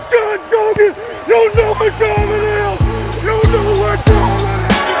You know what time it is! You know what time it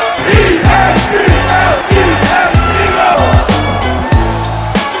is! E-S-E-L-E-S-E-L!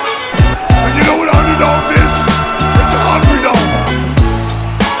 And you know what underdogs is? It's a hungry dog.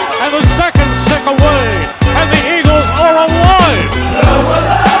 And the second sick away, and the Eagles are alive!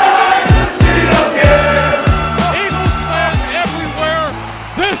 Eagles fans everywhere,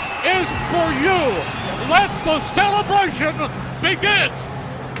 this is for you! Let the celebration begin!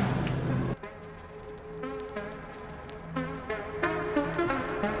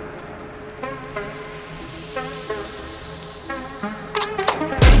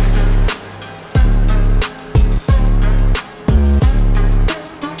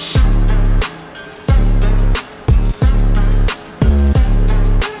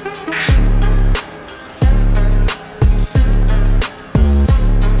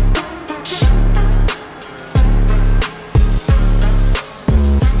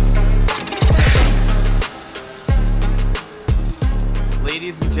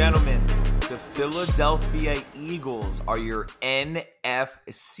 Philadelphia Eagles are your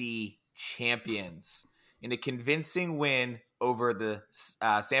NFC champions. In a convincing win over the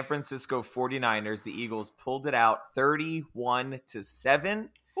San Francisco 49ers, the Eagles pulled it out 31-7.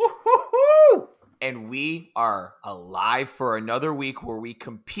 Woo-hoo-hoo! And we are alive for another week where we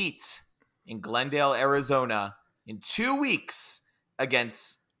compete in Glendale, Arizona in 2 weeks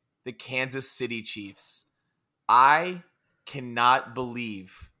against the Kansas City Chiefs. I cannot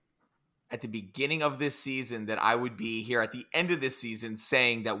believe at the beginning of this season that I would be here at the end of this season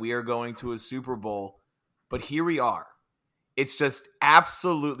saying that we are going to a Super Bowl, but here we are. It's just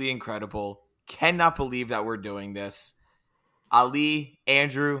absolutely incredible. Cannot believe that we're doing this. Ali,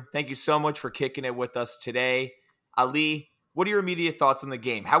 Andrew, thank you so much for kicking it with us today. Ali, what are your immediate thoughts on the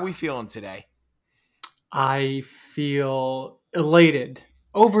game? How are we feeling today? I feel elated,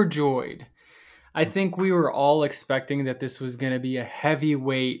 overjoyed. I think we were all expecting that this was going to be a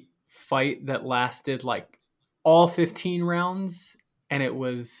heavyweight fight that lasted like all 15 rounds, and it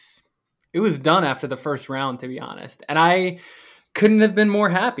was done after the first round, to be honest. And I couldn't have been more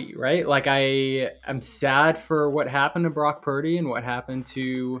happy, right? Like I'm sad for what happened to Brock Purdy and what happened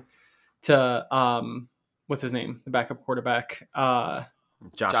to what's his name, the backup quarterback,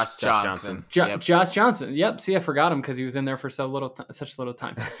 Josh Johnson. Josh Johnson. Yep. See, I forgot him because he was in there for such little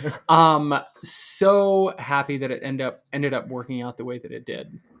time. So happy that it ended up working out the way that it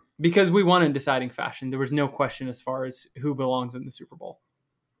did, because we won in deciding fashion. There was no question as far as who belongs in the Super Bowl.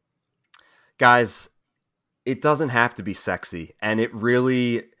 Guys, it doesn't have to be sexy, and it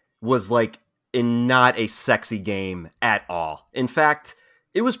really was like not a sexy game at all. In fact,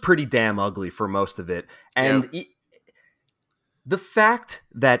 it was pretty damn ugly for most of it. And the fact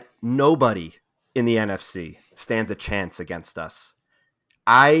that nobody in the NFC stands a chance against us,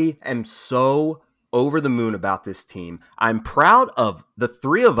 I am so over the moon about this team. I'm proud of the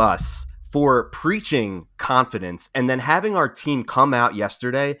three of us for preaching confidence and then having our team come out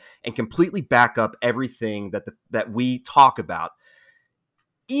yesterday and completely back up everything that we talk about,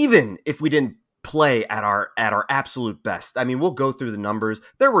 even if we didn't play at our absolute best. I mean, we'll go through the numbers.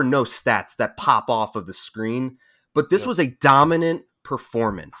 There were no stats that pop off of the screen, but this was a dominant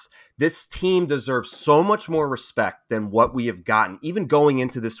performance. This team deserves so much more respect than what we have gotten. Even going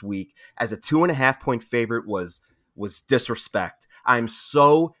into this week as a 2.5-point favorite was disrespect. I'm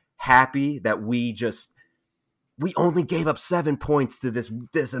so happy that we only gave up 7 points to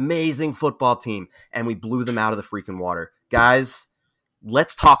this amazing football team, and we blew them out of the freaking water. Guys,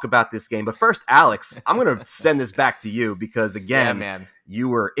 let's talk about this game. But first, Aleks, I'm going to send this back to you because, again, you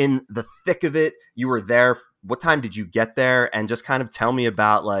were in the thick of it. You were there. What time did you get there? And just kind of tell me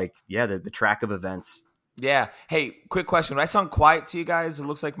about, the track of events. Yeah. Hey, quick question. When I sound quiet to you guys, it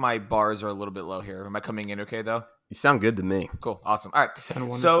looks like my bars are a little bit low here. Am I coming in okay, though? You sound good to me. Cool. Awesome. All right.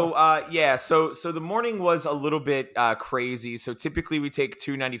 So the morning was a little bit crazy. So typically we take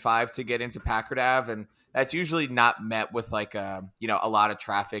 295 to get into Packard Ave, and that's usually not met with a lot of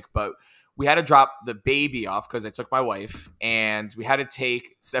traffic, but we had to drop the baby off because I took my wife, and we had to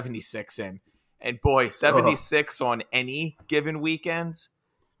take 76 in. And boy, 76 on any given weekend,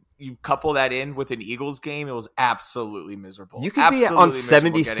 you couple that in with an Eagles game, it was absolutely miserable. You could be on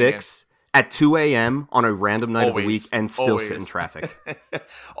 76 at 2 a.m. on a random night of the week and still sit in traffic.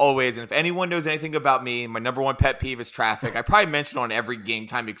 Always. And if anyone knows anything about me, my number one pet peeve is traffic. I probably mention on every game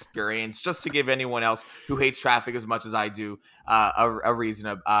time experience just to give anyone else who hates traffic as much as I do a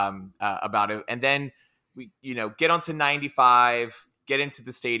reason about it. And then we get onto 95, get into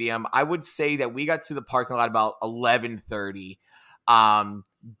the stadium. I would say that we got to the parking lot about 11:30.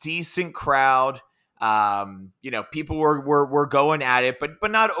 Decent crowd. People were going at it,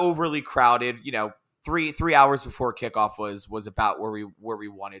 but not overly crowded. 3 hours before kickoff was about where we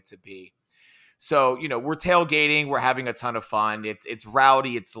wanted to be. So, we're tailgating, we're having a ton of fun. It's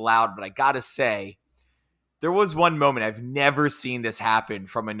rowdy, it's loud, but I gotta say, there was one moment I've never seen this happen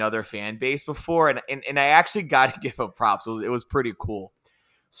from another fan base before, and I actually got to give them props. It was pretty cool.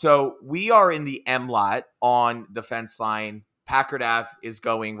 So we are in the M lot on the fence line. Packard Ave is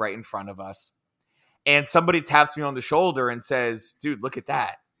going right in front of us. And somebody taps me on the shoulder and says, dude, look at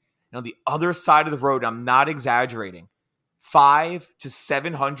that. On the other side of the road, I'm not exaggerating, 500 to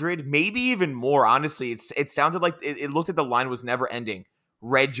 700, maybe even more. Honestly, it sounded like it looked like the line was never ending.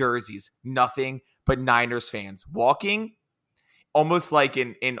 Red jerseys, nothing but Niners fans walking almost like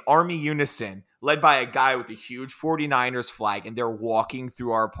in army unison, led by a guy with a huge 49ers flag, and they're walking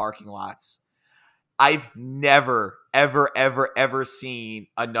through our parking lots. I've never, ever, ever, ever seen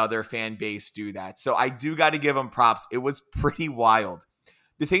another fan base do that. So I do got to give them props. It was pretty wild.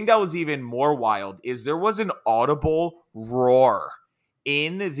 The thing that was even more wild is there was an audible roar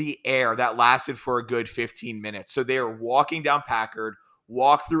in the air that lasted for a good 15 minutes. So they were walking down Packard,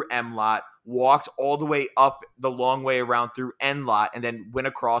 walked through M lot, walked all the way up the long way around through N lot, and then went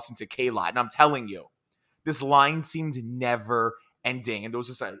across into K lot. And I'm telling you, this line seemed never ending. And there was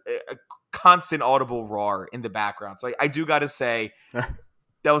just a constant audible roar in the background. So I do got to say,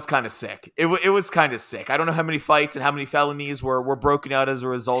 that was kind of sick. It was kind of sick. I don't know how many fights and how many felonies were broken out as a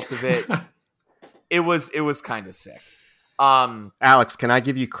result of it. It was kind of sick. Aleks, can I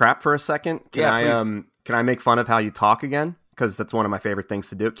give you crap for a second? Please. Can I make fun of how you talk again? Because that's one of my favorite things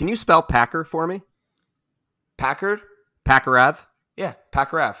to do. Can you spell Packer for me? Packard? Packer Ave? Yeah,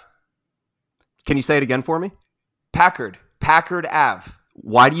 Packard Ave. Can you say it again for me? Packard Ave.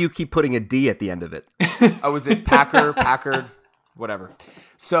 Why do you keep putting a D at the end of it? Was it Packard, whatever.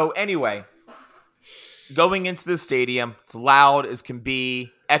 So anyway, going into the stadium, it's loud as can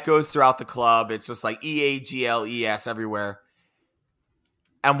be, echoes throughout the club. It's just like EAGLES everywhere.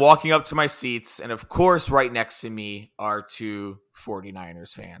 I'm walking up to my seats, and of course, right next to me are two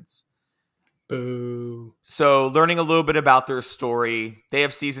 49ers fans. Boo. So learning a little bit about their story, they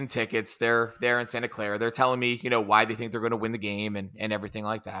have season tickets. They're there in Santa Clara. They're telling me, why they think they're going to win the game and everything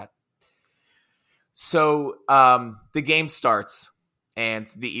like that. So the game starts, and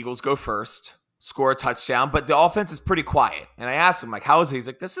the Eagles go first, score a touchdown, but the offense is pretty quiet. And I asked him, how is it? He's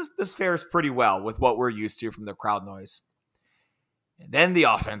like, this fares pretty well with what we're used to from the crowd noise. And then the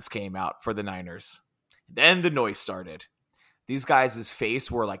offense came out for the Niners. Then the noise started. These guys'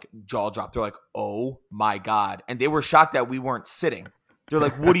 face were like jaw dropped. They're like, oh my God. And they were shocked that we weren't sitting. They're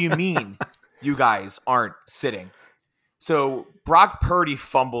like, what do you mean you guys aren't sitting? So Brock Purdy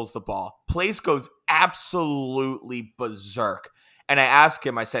fumbles the ball. Place goes absolutely berserk. And I asked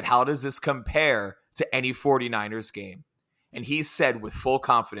him, I said, how does this compare to any 49ers game? And he said with full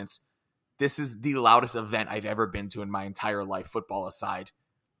confidence, this is the loudest event I've ever been to in my entire life, football aside.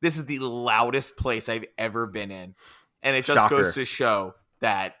 This is the loudest place I've ever been in. And it just goes to show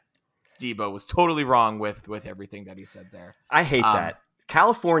that Debo was totally wrong with everything that he said there. I hate that.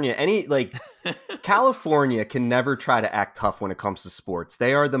 California, California can never try to act tough when it comes to sports.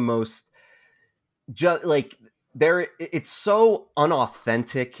 They are the most, it's so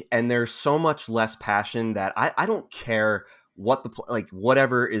unauthentic, and there's so much less passion that I don't care what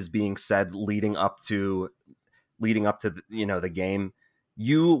whatever is being said leading up to the game.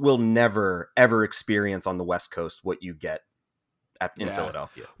 You will never ever experience on the West Coast what you get in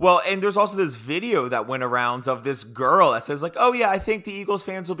Philadelphia. Well, and there's also this video that went around of this girl that says like, oh yeah, I think the Eagles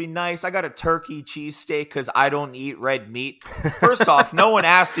fans will be nice. I got a turkey cheesesteak because I don't eat red meat. First off, no one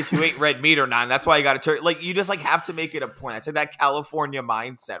asked if you ate red meat or not, and that's why you got a turkey. Like, you just have to make it a point. It's like that California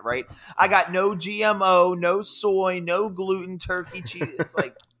mindset, right? I got no GMO, no soy, no gluten, turkey cheese. It's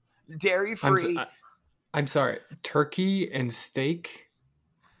like dairy free. I'm sorry, turkey and steak.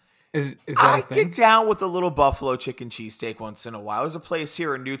 Is that I get down with a little buffalo chicken cheesesteak once in a while. There's a place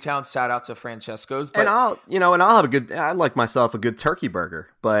here in Newtown. Shout out to Francesco's. But and I'll have I like myself a good turkey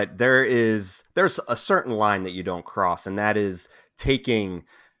burger, but there's a certain line that you don't cross, and that is taking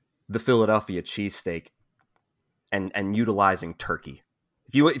the Philadelphia cheesesteak and utilizing turkey.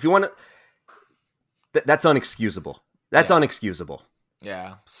 If you want to, that's unexcusable. That's unexcusable.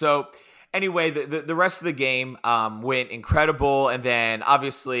 Yeah. So anyway, the rest of the game went incredible, and then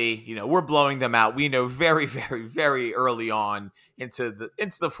obviously, we're blowing them out. We know very, very, very early on into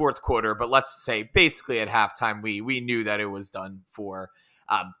the fourth quarter, but let's say basically at halftime, we knew that it was done for.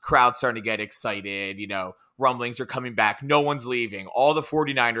 Crowd starting to get excited. rumblings are coming back. No one's leaving. All the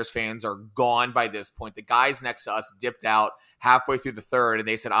 49ers fans are gone by this point. The guys next to us dipped out halfway through the third, and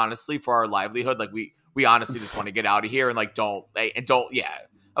they said, honestly, for our livelihood, like we honestly just want to get out of here and like don't. Yeah,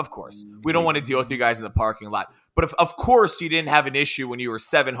 of course. We don't want to deal with you guys in the parking lot. But of course you didn't have an issue when you were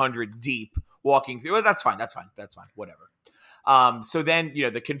 700 deep walking through. Well, that's fine. Whatever. So then,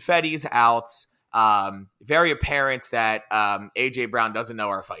 the confetti's out. Very apparent that AJ Brown doesn't know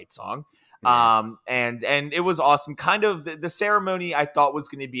our fight song. And it was awesome. Kind of the ceremony I thought was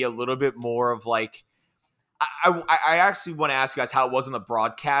going to be a little bit more of like, I actually want to ask you guys how it was on the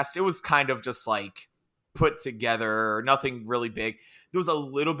broadcast. It was kind of just like put together, nothing really big. There was a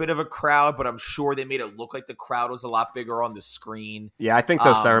little bit of a crowd, but I'm sure they made it look like the crowd was a lot bigger on the screen. Yeah, I think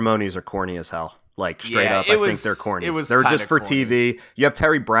those ceremonies are corny as hell. Like, straight up, I think they're corny. They're just for corny. TV. You have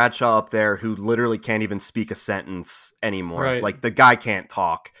Terry Bradshaw up there who literally can't even speak a sentence anymore. Right. Like, the guy can't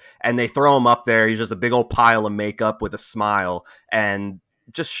talk. And they throw him up there. He's just a big old pile of makeup with a smile. And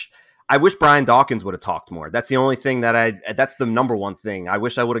just... I wish Brian Dawkins would have talked more. That's the only thing that's the number one thing. I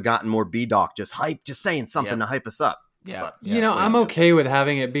wish I would have gotten more B-Doc just saying something to hype us up. Yeah. But, I'm okay with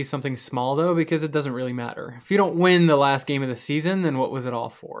having it be something small, though, because it doesn't really matter. If you don't win the last game of the season, then what was it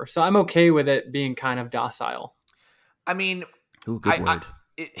all for? So I'm okay with it being kind of docile. I mean, good word.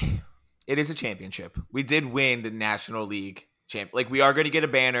 It is a championship. We did win the National League champ. Like, we are going to get a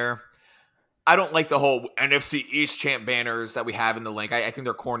banner. I don't like the whole NFC East champ banners that we have in the link. I think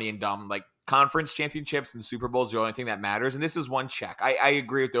they're corny and dumb. Like, conference championships and Super Bowls are the only thing that matters. And this is one check. I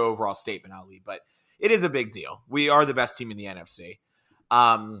agree with the overall statement, Ali, but it is a big deal. We are the best team in the NFC.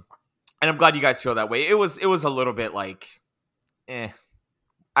 And I'm glad you guys feel that way. It was a little bit like,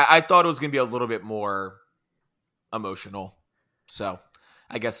 I thought it was going to be a little bit more emotional. So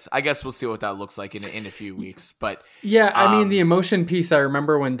I guess we'll see what that looks like in a few weeks. But yeah, I mean, the emotion piece, I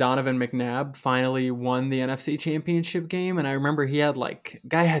remember when Donovan McNabb finally won the NFC Championship game. And I remember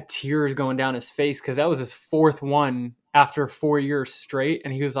guy had tears going down his face because that was his fourth one after 4 years straight.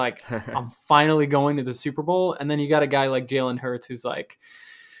 And he was like, I'm finally going to the Super Bowl. And then you got a guy like Jalen Hurts who's like,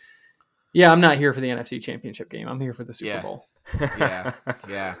 yeah, I'm not here for the NFC Championship game. I'm here for the Super Bowl.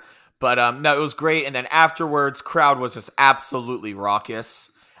 Yeah. But no, it was great. And then afterwards, crowd was just absolutely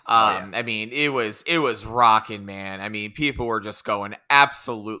raucous. I mean, it was rocking, man. I mean, people were just going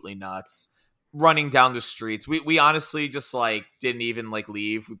absolutely nuts, running down the streets. We honestly just didn't even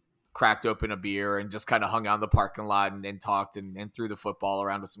leave. We cracked open a beer and just kind of hung out in the parking lot and talked and threw the football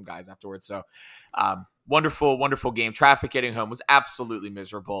around with some guys afterwards. So wonderful game. Traffic getting home was absolutely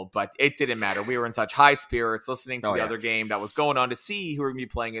miserable, but it didn't matter. We were in such high spirits listening to the other game that was going on to see who were going to be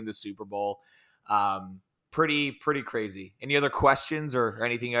playing in the Super Bowl. Pretty crazy. Any other questions or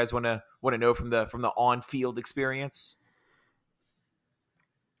anything you guys want to know from the on-field experience?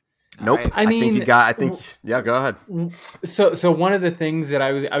 Nope. Right. I mean, yeah, go ahead. So one of the things that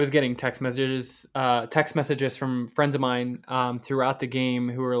I was getting text messages from friends of mine throughout the game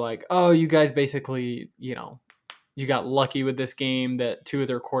who were like, oh, you guys basically, you got lucky with this game that two of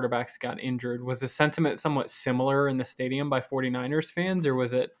their quarterbacks got injured. Was the sentiment somewhat similar in the stadium by 49ers fans, or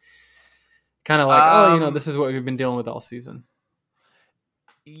was it kind of like, this is what we've been dealing with all season?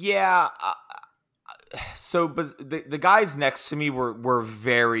 Yeah. So, but the guys next to me were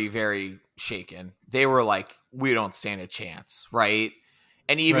very, very shaken. They were like, we don't stand a chance, right?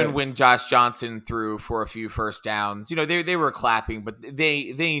 And even when Josh Johnson threw for a few first downs, they were clapping, but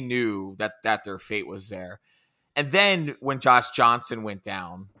they knew that their fate was there. And then when Josh Johnson went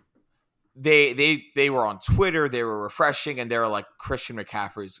down, they were on Twitter, they were refreshing, and they were like, Christian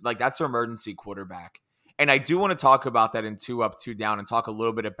McCaffrey's that's our emergency quarterback. And I do want to talk about that in 2 Up, 2 Down and talk a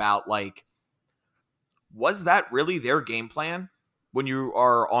little bit about was that really their game plan when you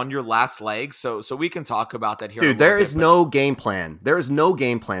are on your last leg? So we can talk about that here. Dude, there is no game plan. There is no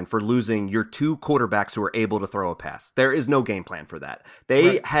game plan for losing your two quarterbacks who are able to throw a pass. There is no game plan for that.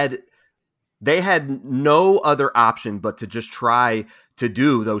 They had no other option but to just try to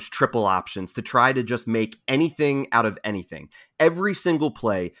do those triple options, to try to just make anything out of anything. Every single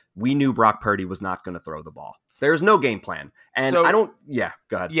play, we knew Brock Purdy was not going to throw the ball. There's no game plan. And go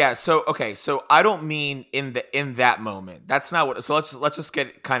ahead. Yeah, so I don't mean in that moment. That's not what. So let's just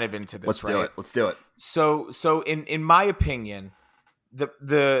get kind of into this. Let's do it. So in my opinion, the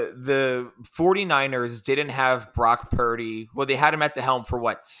 49ers didn't have Brock Purdy. Well, they had him at the helm for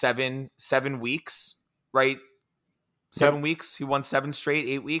what, 7 weeks, right? 7 weeks. He won 7 straight,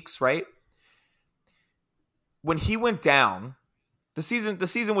 8 weeks, right? When he went down, the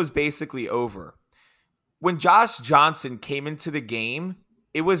season was basically over. When Josh Johnson came into the game,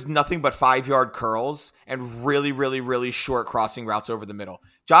 it was nothing but 5-yard curls and really, really, really short crossing routes over the middle.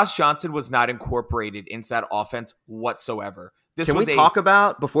 Josh Johnson was not incorporated into that offense whatsoever. Can we talk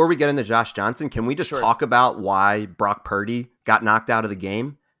about, before we get into Josh Johnson, can we just talk about why Brock Purdy got knocked out of the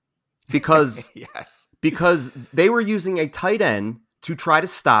game? Because because they were using a tight end to try to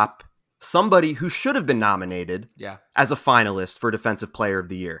stop somebody who should have been nominated as a finalist for Defensive Player of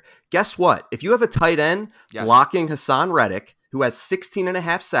the Year. Guess what? If you have a tight end blocking Hassan Reddick, who has 16 and a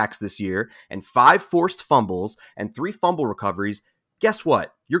half sacks this year and 5 forced fumbles and 3 fumble recoveries, guess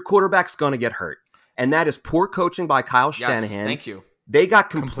what? Your quarterback's going to get hurt. And that is poor coaching by Kyle Shanahan. Thank you. They got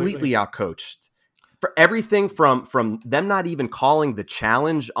completely outcoached. For everything from them not even calling the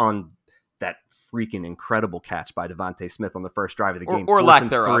challenge on that freaking incredible catch by Devontae Smith on the first drive of the game. Or lack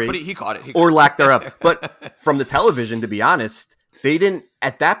thereof, but he caught it. Or lack thereof. But from the television, to be honest, they didn't,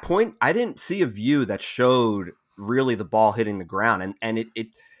 at that point, I didn't see a view that showed really the ball hitting the ground. And it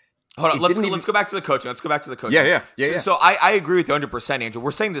Hold on, let's go back to the coaching. Yeah. So I agree with you 100%, Andrew.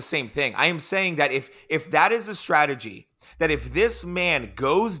 We're saying the same thing. I am saying that if that is the strategy, that if this man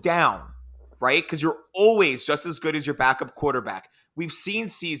goes down, right, because you're always just as good as your backup quarterback. We've seen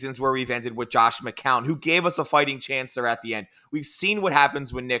seasons where we've ended with Josh McCown, who gave us a fighting chance there at the end. We've seen what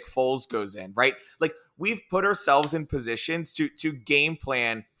happens when Nick Foles goes in, right? Like, we've put ourselves in positions to game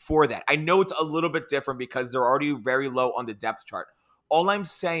plan for that. I know it's a little bit different because they're already very low on the depth chart. All I'm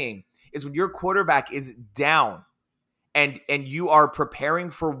saying is when your quarterback is down and you are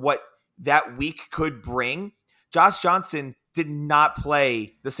preparing for what that week could bring, Josh Johnson did not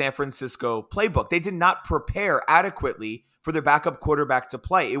play the San Francisco playbook. They did not prepare adequately for their backup quarterback to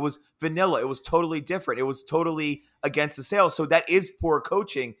play. It was vanilla. It was totally different. It was totally against the sales. So that is poor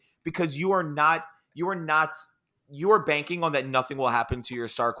coaching because you are banking on that nothing will happen to your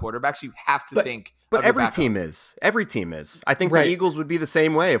star quarterback. So you have to think. But every team is. I think the Eagles would be the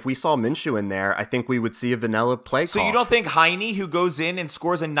same way. If we saw Minshew in there, I think we would see a vanilla play call. So you don't think Heine, who goes in and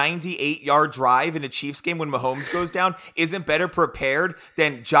scores a 98-yard drive in a Chiefs game when Mahomes goes down, isn't better prepared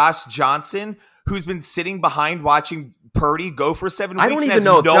than Josh Johnson, who's been sitting behind watching Purdy go for 7 weeks and has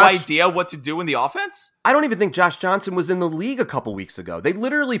no idea what to do in the offense? I don't even think Josh Johnson was in the league a couple weeks ago. They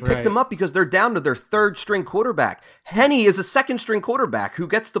literally picked him up because they're down to their 3rd-string quarterback. Henne is a 2nd-string quarterback who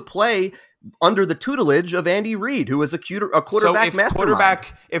gets to play under the tutelage of Andy Reid, who is a quarterback mastermind.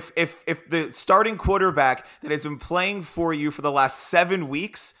 If the starting quarterback that has been playing for you for the last 7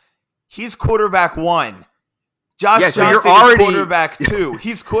 weeks, he's quarterback 1. Josh Johnson is quarterback 2.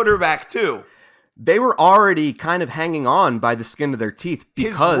 He's quarterback 2. They were already kind of hanging on by the skin of their teeth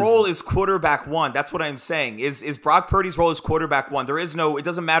because his role is quarterback 1. That's what I'm saying. Is Brock Purdy's role is quarterback 1. It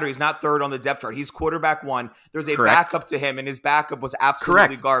doesn't matter. He's not 3rd on the depth chart. He's quarterback 1. There's a backup to him, and his backup was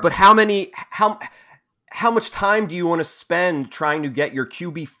absolutely garbage. But how much time do you want to spend trying to get your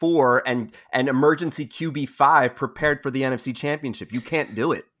QB4 and emergency QB5 prepared for the NFC Championship? You can't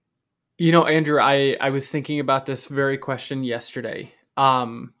do it. You know, Andrew, I was thinking about this very question yesterday.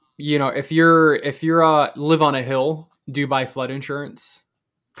 You know, if you're live on a hill, do you buy flood insurance?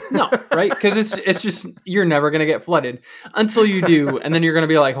 No, right? Because it's just, you're never going to get flooded until you do. And then you're going to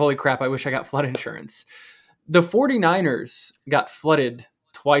be like, holy crap, I wish I got flood insurance. The 49ers got flooded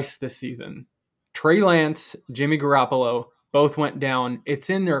twice this season. Trey Lance, Jimmy Garoppolo both went down.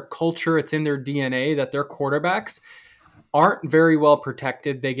 It's in their culture. It's in their DNA that their quarterbacks aren't very well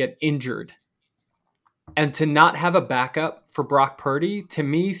protected. They get injured. And to not have a backup for Brock Purdy, to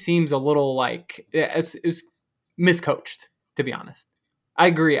me, seems a little like it's miscoached, to be honest. I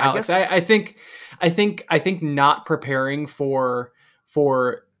agree, Alex. I think not preparing for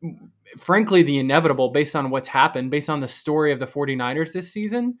frankly the inevitable based on what's happened, based on the story of the 49ers this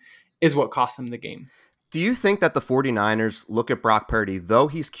season, is what cost them the game. Do you think that the 49ers look at Brock Purdy, though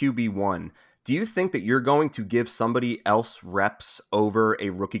he's QB1, do you think that you're going to give somebody else reps over a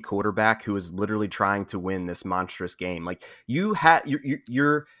rookie quarterback who is literally trying to win this monstrous game? Like you're kind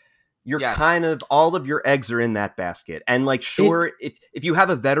of, all of your eggs are in that basket. And like, sure, if you have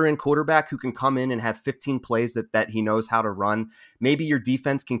a veteran quarterback who can come in and have 15 plays that he knows how to run, maybe your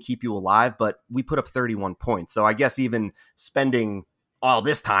defense can keep you alive, but we put up 31 points. So I guess even spending all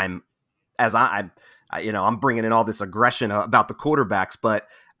this time as I'm bringing in all this aggression about the quarterbacks, but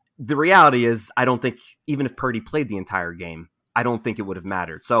the reality is, I don't think even if Purdy played the entire game, I don't think it would have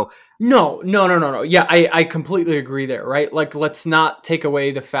mattered. So no. Yeah, I completely agree there, right? Like, let's not take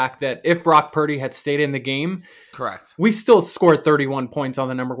away the fact that if Brock Purdy had stayed in the game, correct, we still scored 31 points on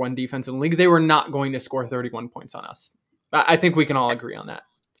the number 1 defense in the league. They were not going to score 31 points on us. I think we can all agree on that.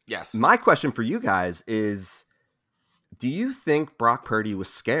 Yes. My question for you guys is, do you think Brock Purdy was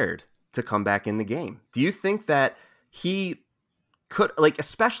scared to come back in the game? Do you think that he could, like,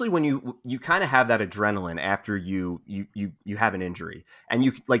 especially when you kind of have that adrenaline after you have an injury, and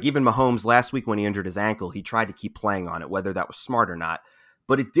you, like, even Mahomes last week when he injured his ankle, he tried to keep playing on it, whether that was smart or not.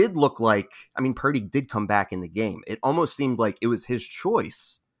 But it did look like, I mean, Purdy did come back in the game. It almost seemed like it was his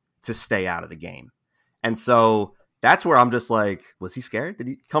choice to stay out of the game. And so that's where I'm just like, was he scared? Did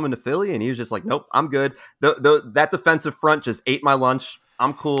he come into Philly? And he was just like, nope, I'm good. That defensive front just ate my lunch.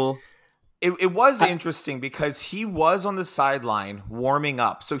 I'm cool. It was interesting because he was on the sideline warming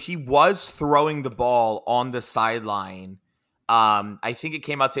up. So he was throwing the ball on the sideline. I think it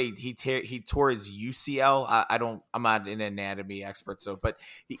came out to he tore his UCL. I'm not an anatomy expert, but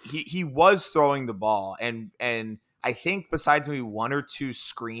he was throwing the ball, and I think besides maybe one or two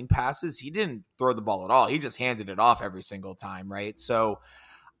screen passes, he didn't throw the ball at all. He just handed it off every single time, right? So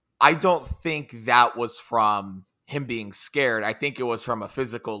I don't think that was from him being scared. I think it was from a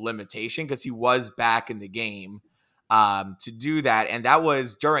physical limitation because he was back in the game to do that, and that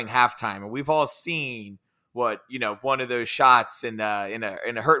was during halftime. And we've all seen what one of those shots in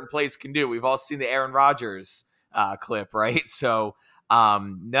a hurting place can do. We've all seen the Aaron Rodgers clip, right? So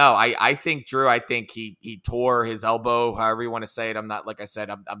no, I think Drew. I think he tore his elbow, however you want to say it. I'm not, like I said,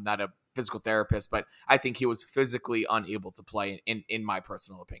 I'm not a physical therapist, but I think he was physically unable to play in my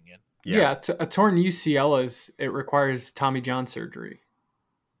personal opinion. Yeah, a torn UCL it requires Tommy John surgery.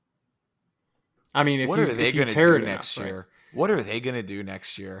 I mean, what are they going to do next year? Right? What are they going to do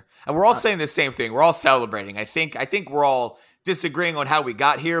next year? And we're all saying the same thing. We're all celebrating. I think we're all disagreeing on how we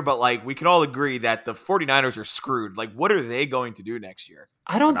got here, but like we can all agree that the 49ers are screwed. Like, what are they going to do next year?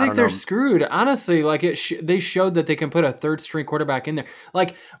 I don't think they're screwed. Honestly, like they showed that they can put a third string quarterback in there.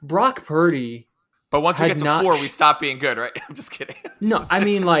 Like Brock Purdy. But once we get to 4, we stop being good, right? I'm just kidding. I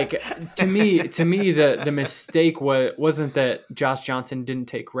mean, like to me, the mistake wasn't that Josh Johnson didn't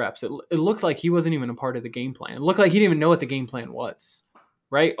take reps. It looked like he wasn't even a part of the game plan. It looked like he didn't even know what the game plan was,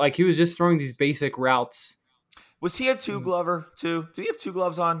 right? Like he was just throwing these basic routes. Was he a 2-glover too? Did he have 2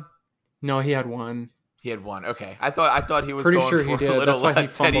 gloves on? No, he had 1. He had 1. Okay, I thought he was pretty going sure for he did. a little That's why he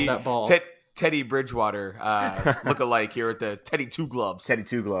fumbled that ball. Teddy Bridgewater look-alike here at the Teddy 2 gloves. Teddy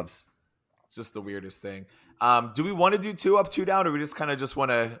 2 gloves. It's just the weirdest thing. Do we want to do 2 up, 2 down, or we just kind of just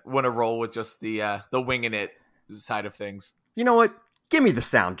want to roll with just the winging it side of things? You know what? Give me the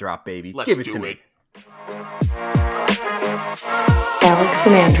sound drop, baby. Let's Give it do to it. me. Aleks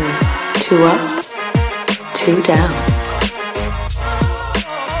and Andrews, 2 up, 2 down.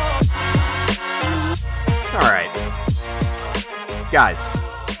 All right. Guys,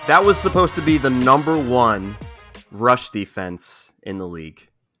 that was supposed to be the number 1 rush defense in the league.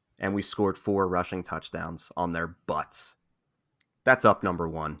 And we scored 4 rushing touchdowns on their butts. That's up number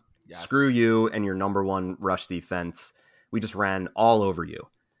 1. Yes. Screw you and your number 1 rush defense. We just ran all over you.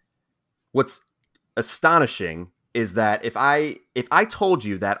 What's astonishing is that if I told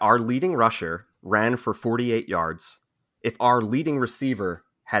you that our leading rusher ran for 48 yards, if our leading receiver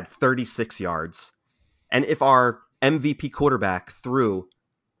had 36 yards, and if our MVP quarterback threw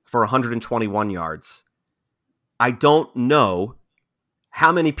for 121 yards, I don't know how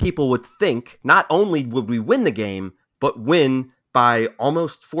many people would think not only would we win the game, but win by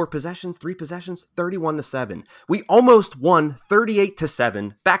almost 3 possessions, 31-7. We almost won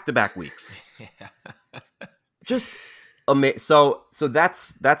 38-7 back-to-back weeks. Just amazing. So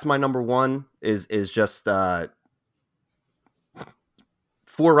that's my number 1 is just 4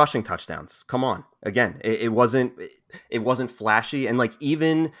 rushing touchdowns. Come on. Again, it wasn't flashy, and like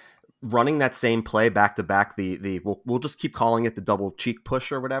even running that same play back to back, we'll just keep calling it the double cheek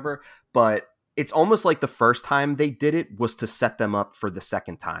push or whatever, but it's almost like the first time they did it was to set them up for the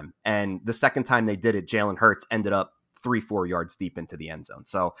second time. And the second time they did it, Jalen Hurts ended up 3-4 yards deep into the end zone.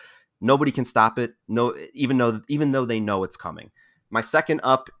 So nobody can stop it. No, even though they know it's coming. My second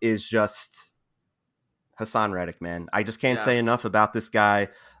up is just Haason Reddick, man. I just can't say enough about this guy.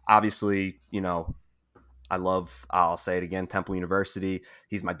 Obviously, I'll say it again, Temple University.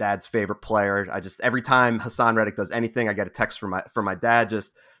 He's my dad's favorite player. Every time Haason Reddick does anything, I get a text from my dad.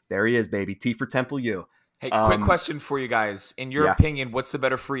 Just, there he is, baby. T for Temple U. Hey, quick question for you guys. In your opinion, what's the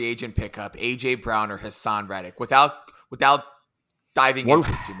better free agent pickup, AJ Brown or Haason Reddick? Without diving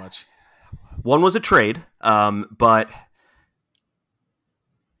into it too much. One was a trade, but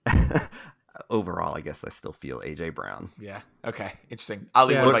overall, I guess I still feel AJ Brown. Yeah. Okay. Interesting.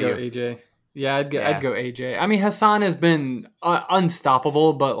 Ali, what about you? AJ. Yeah, I'd go AJ. I mean, Haason has been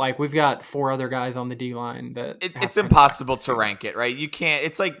unstoppable, but like we've got 4 other guys on the D line that it's impossible to rank it, right? You can't.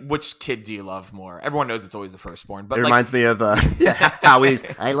 It's like, which kid do you love more? Everyone knows it's always the firstborn, but it reminds me of Howie's.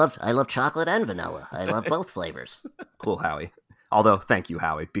 I love chocolate and vanilla. I love both flavors. Cool, Howie. Although, thank you,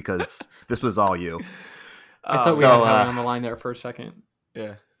 Howie, because this was all you. I thought we had Howie on the line there for a second.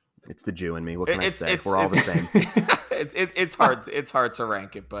 Yeah. It's the Jew in me. What can I say? We're all the same. It's hard. It's hard to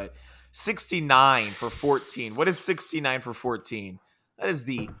rank it, but 69 for 14. What is 69 for 14? That is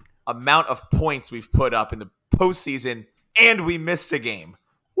the amount of points we've put up in the postseason, and we missed a game.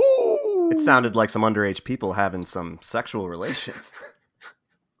 Woo! It sounded like some underage people having some sexual relations.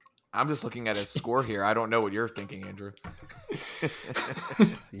 I'm just looking at his score here. I don't know what you're thinking, Andrew.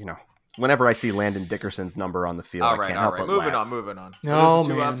 Whenever I see Landon Dickerson's number on the field, I can't help but laugh. Moving on. Oh,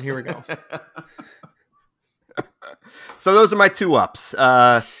 man, here we go. So those are my 2-ups.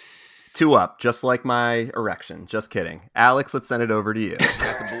 2-up, just like my erection. Just kidding. Aleks, let's send it over to you.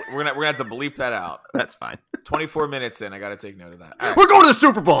 We're gonna have to bleep that out. That's fine. 24 minutes in, I got to take note of that. Right. We're going to the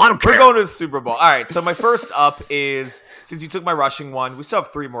Super Bowl. I don't care. We're going to the Super Bowl. All right, so my first up is, since you took my rushing one, we still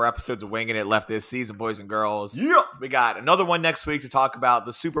have 3 more episodes of Winging It left this season, boys and girls. Yeah. We got another one next week to talk about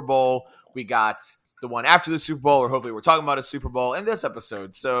the Super Bowl. We got the one after the Super Bowl, or hopefully we're talking about a Super Bowl in this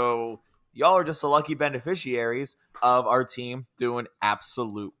episode. So y'all are just the lucky beneficiaries of our team doing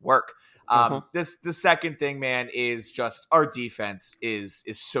absolute work. The second thing, man, is just our defense is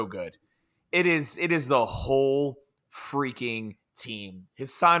so good. It is the whole freaking team.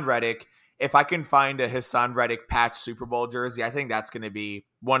 Hassan Reddick, if I can find a Hassan Reddick patch Super Bowl jersey, I think that's going to be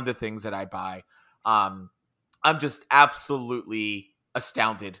one of the things that I buy. I'm just absolutely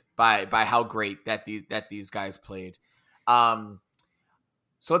astounded by how great that these guys played. So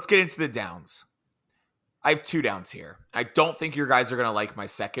let's get into the downs. I have 2 downs here. I don't think your guys are going to like my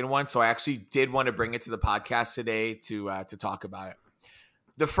second one, so I actually did want to bring it to the podcast today to talk about it.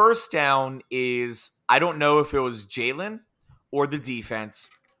 The first down is, I don't know if it was Jalen or the defense.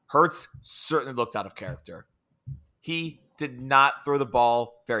 Hurts certainly looked out of character. He did not throw the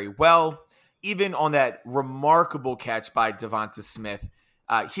ball very well. Even on that remarkable catch by Devonta Smith,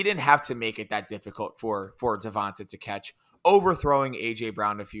 he didn't have to make it that difficult for Devonta to catch. Overthrowing A.J.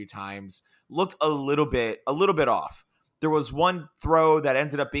 Brown a few times looked a little bit off. There was one throw that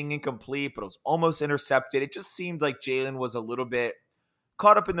ended up being incomplete, but it was almost intercepted. It just seemed like Jalen was a little bit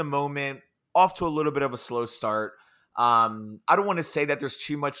caught up in the moment, off to a little bit of a slow start. I don't want to say that there's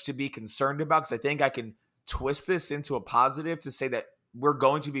too much to be concerned about, because I think I can twist this into a positive to say that we're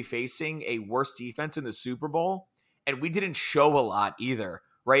going to be facing a worse defense in the Super Bowl, and we didn't show a lot either,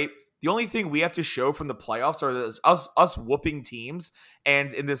 right? The only thing we have to show from the playoffs are us whooping teams,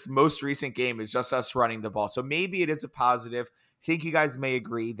 and in this most recent game is just us running the ball. So maybe it is a positive. I think you guys may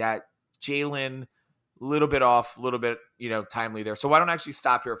agree that Jalen, a little bit off, a little bit, timely there. So why don't I actually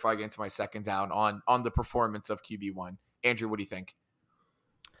stop here before I get into my second down on the performance of QB1. Andrew, what do you think?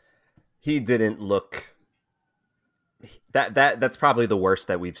 He didn't look that's probably the worst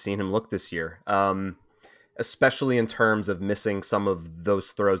that we've seen him look this year. Especially in terms of missing some of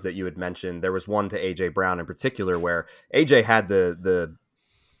those throws that you had mentioned. There was one to AJ Brown in particular where AJ had the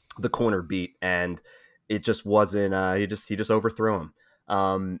corner beat, and it just wasn't. He just overthrew him.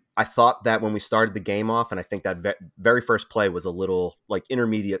 I thought that when we started the game off, and I think that very first play was a little like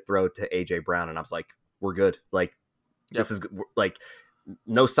intermediate throw to AJ Brown, and I was like, "We're good." Like this is like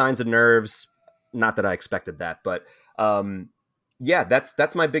no signs of nerves. Not that I expected that, but. Yeah,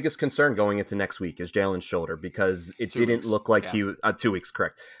 that's my biggest concern going into next week is Jalen's shoulder, because it didn't look like he 2 weeks,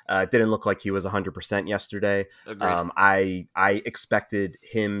 correct. It didn't look like he was 100% yesterday. I expected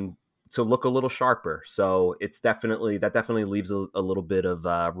him to look a little sharper. So that definitely leaves a little bit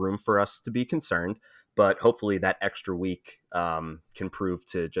of room for us to be concerned, but hopefully that extra week can prove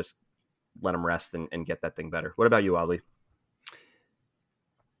to just let him rest and get that thing better. What about you, Ali?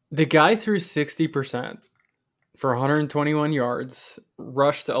 The guy threw 60%. For 121 yards,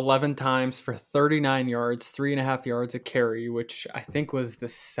 rushed 11 times for 39 yards, 3.5 yards a carry, which I think was the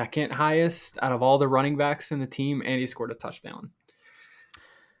second highest out of all the running backs in the team, and he scored a touchdown.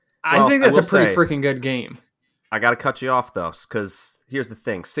 Well, I think that's a pretty freaking good game. I got to cut you off, though, because here's the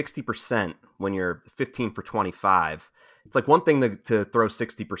thing. 60% when you're 15 for 25, it's like one thing to throw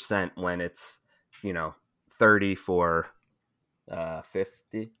 60% when it's, 30 for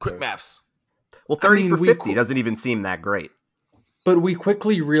 50. Quick maths. Well, 30 for 50 doesn't even seem that great. But we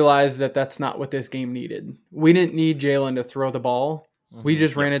quickly realized that that's not what this game needed. We didn't need Jalen to throw the ball. Mm-hmm. We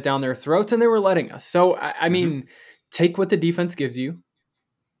just ran it down their throats, and they were letting us. So, I mean, take what the defense gives you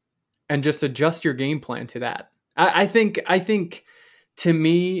and just adjust your game plan to that. I think to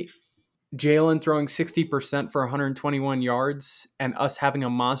me, Jalen throwing 60% for 121 yards and us having a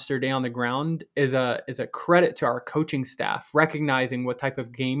monster day on the ground is a credit to our coaching staff, recognizing what type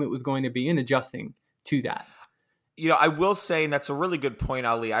of game it was going to be and adjusting to that. I will say, and that's a really good point,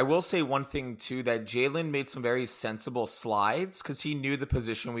 Ali. I will say one thing too, that Jalen made some very sensible slides because he knew the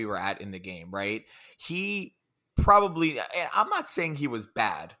position we were at in the game, right? He probably, and I'm not saying he was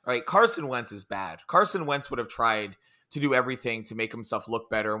bad, right? Carson Wentz is bad. Carson Wentz would have tried to do everything to make himself look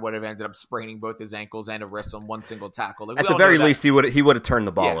better and would have ended up spraining both his ankles and a wrist on one single tackle. Like, at the very least, he would have turned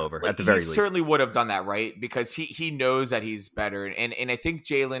the ball over. At the very least, he certainly would have done that, right? Because he knows that he's better, and I think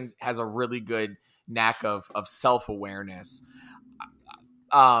Jalen has a really good knack of self-awareness.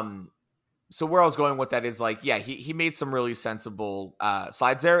 So where I was going with that is like, yeah, he made some really sensible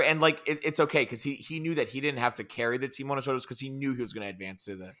slides there, and like it's okay because he knew that he didn't have to carry the team on his shoulders because he knew he was going to advance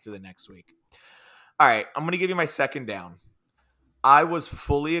to the next week. All right, I'm going to give you my second down. I was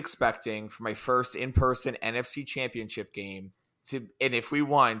fully expecting for my first in-person NFC Championship game and if we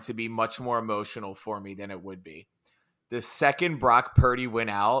won, to be much more emotional for me than it would be. The second Brock Purdy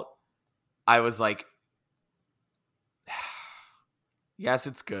went out, I was like, yes,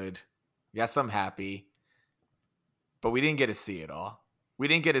 it's good. Yes, I'm happy. But we didn't get to see it all. We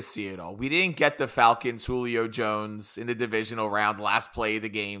didn't get the Falcons, Julio Jones in the divisional round, last play of the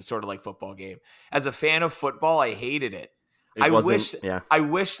game, sort of like football game. As a fan of football, I hated it. I wish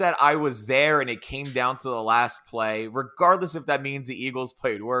that I was there and it came down to the last play, regardless if that means the Eagles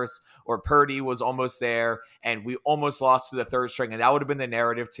played worse or Purdy was almost there and we almost lost to the third string, and that would have been the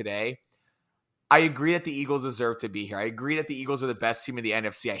narrative today. I agree that the Eagles deserve to be here. I agree that the Eagles are the best team in the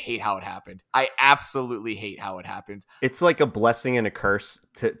NFC. I hate how it happened. I absolutely hate how it happened. It's like a blessing and a curse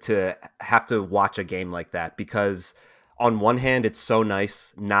to have to watch a game like that, because on one hand, it's so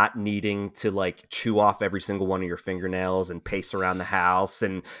nice not needing to like chew off every single one of your fingernails and pace around the house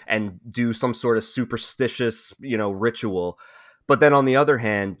and do some sort of superstitious, ritual. But then on the other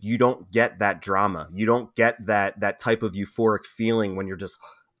hand, you don't get that drama. You don't get that type of euphoric feeling when you're just,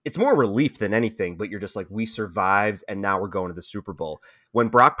 it's more relief than anything, but you're just like, we survived and now we're going to the Super Bowl. When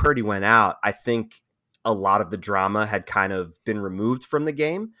Brock Purdy went out, I think a lot of the drama had kind of been removed from the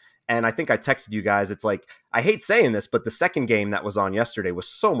game. And I think I texted you guys, it's like, I hate saying this, but the second game that was on yesterday was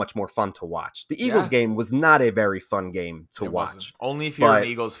so much more fun to watch. The Eagles game was not a very fun game to watch. Wasn't. Only if you're an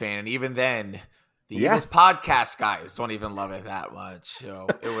Eagles fan. And even then, the Eagles podcast guys don't even love it that much. So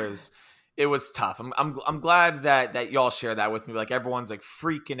it was tough. I'm glad that y'all share that with me. Like, everyone's like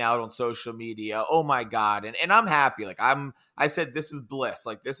freaking out on social media. Oh my God. And I'm happy. Like I said, this is bliss.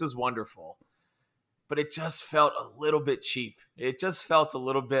 Like, this is wonderful. But it just felt a little bit cheap. It just felt a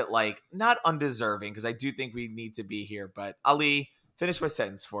little bit like not undeserving, because I do think we need to be here. But Ali, finish my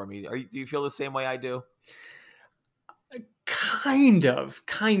sentence for me. Do you feel the same way I do? Kind of.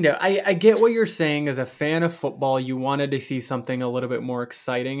 I get what you're saying. As a fan of football, you wanted to see something a little bit more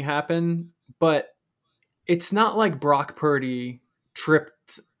exciting happen, but it's not like Brock Purdy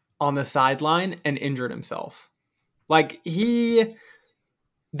tripped on the sideline and injured himself. Like,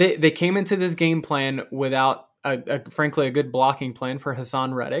 They came into this game plan without, frankly, a good blocking plan for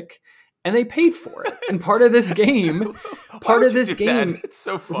Hassan Reddick, and they paid for it. And part of this game, it's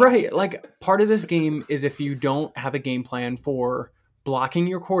so fun. Right? Like, part of this game is if you don't have a game plan for blocking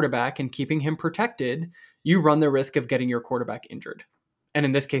your quarterback and keeping him protected, you run the risk of getting your quarterback injured. And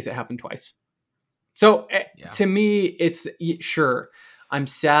in this case, it happened twice. So to me, it's sure. I'm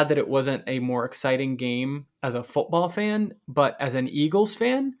sad that it wasn't a more exciting game as a football fan, but as an Eagles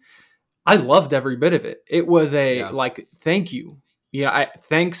fan, I loved every bit of it. It was thank you. Yeah,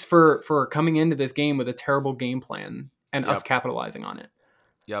 thanks for coming into this game with a terrible game plan and us capitalizing on it.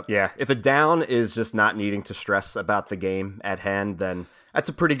 Yep. Yeah, if a down is just not needing to stress about the game at hand, then it's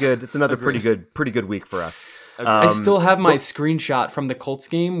another pretty good week for us. I still have my screenshot from the Colts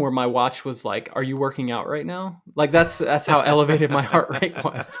game where my watch was like, "Are you working out right now?" Like, that's how elevated my heart rate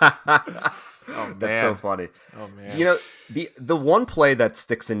was. Oh man, that's so funny. Oh man, the one play that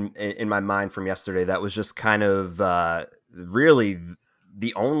sticks in my mind from yesterday that was just kind of really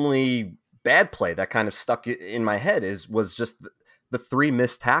the only bad play that kind of stuck in my head was just the three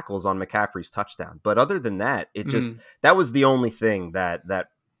missed tackles on McCaffrey's touchdown. But other than that, that was the only thing that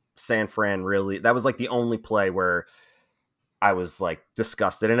San Fran really, that was like the only play where I was like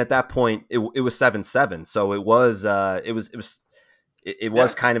disgusted. And at that point it was 7-7. So it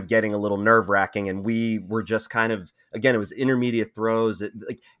was kind of getting a little nerve wracking, and we were just kind of, again, it was intermediate throws.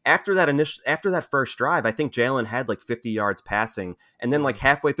 Like after that first drive, I think Jalen had like 50 yards passing, and then like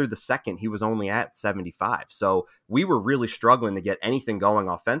halfway through the second, he was only at 75. So we were really struggling to get anything going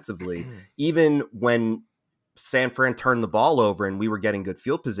offensively. Even when San Fran turned the ball over and we were getting good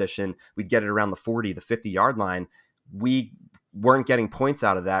field position, we'd get it around the 40, the 50 yard line. We weren't getting points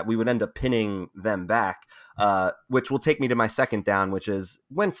out of that, we would end up pinning them back, which will take me to my second down, which is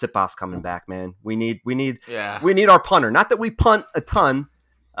when Sipas coming back, man. We need our punter. Not that we punt a ton.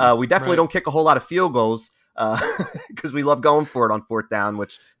 We definitely don't kick a whole lot of field goals because we love going for it on fourth down,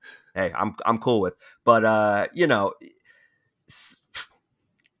 which, hey, I'm cool with. But,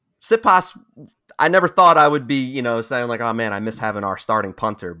 Sipas, I never thought I would be, saying like, oh man, I miss having our starting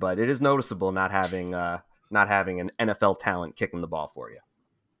punter, but it is noticeable not having an NFL talent kicking the ball for you.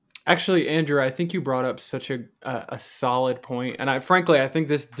 Actually, Andrew, I think you brought up such a solid point, and I think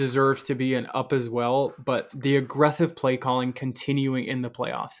this deserves to be an up as well, but the aggressive play calling continuing in the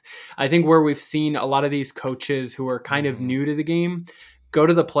playoffs. I think where we've seen a lot of these coaches who are kind of new to the game go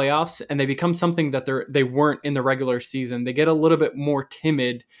to the playoffs and they become something that they weren't in the regular season. They get a little bit more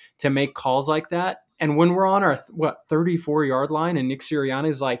timid to make calls like that. And when we're on our 34-yard line and Nick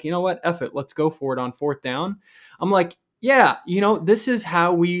Sirianni's like, you know what, F it, let's go for it on fourth down. I'm like, yeah, this is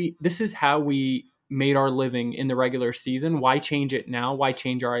how we made our living in the regular season. Why change it now? Why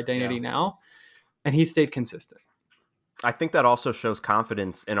change our identity now? And he stayed consistent. I think that also shows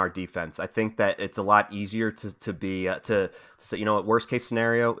confidence in our defense. I think that it's a lot easier to say, worst case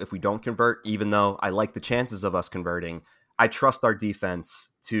scenario, if we don't convert, even though I like the chances of us converting, I trust our defense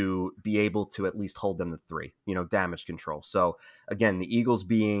to be able to at least hold them to 3, damage control. So again, the Eagles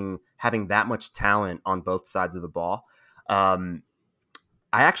having that much talent on both sides of the ball. I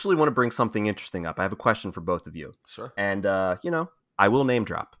actually want to bring something interesting up. I have a question for both of you. Sure. And, I will name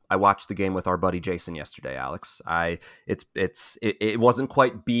drop. I watched the game with our buddy Jason yesterday, Aleks. It wasn't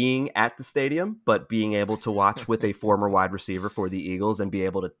quite being at the stadium, but being able to watch with a former wide receiver for the Eagles and be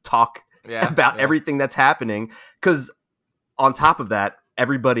able to talk about everything that's happening. Because on top of that,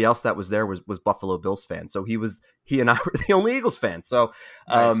 everybody else that was there was Buffalo Bills fans. So he and I were the only Eagles fans. So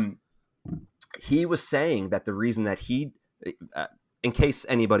nice. He was saying that the reason that in case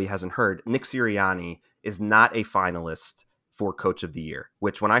anybody hasn't heard, Nick Sirianni is not a finalist for Coach of the Year,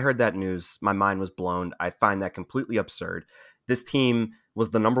 which when I heard that news, my mind was blown. I find that completely absurd. This team was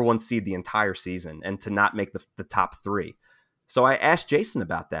the number 1 seed the entire season, and to not make the top 3. So I asked Jason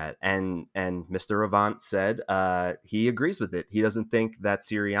about that, and Mr. Avant said he agrees with it. He doesn't think that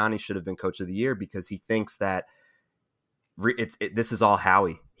Sirianni should have been Coach of the Year because he thinks that this is all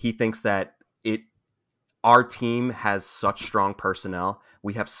Howie. He thinks that our team has such strong personnel.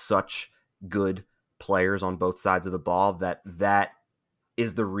 We have such good players on both sides of the ball that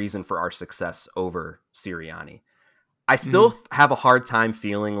is the reason for our success over Sirianni. I still have a hard time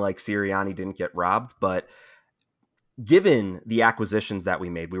feeling like Sirianni didn't get robbed, but given the acquisitions that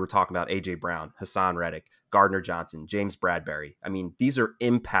we made, we were talking about A.J. Brown, Hassan Reddick, Gardner Johnson, James Bradbury. I mean, these are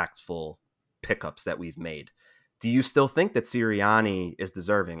impactful pickups that we've made. Do you still think that Sirianni is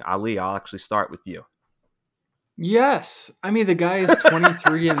deserving? Ali, I'll actually start with you. Yes. I mean, the guy is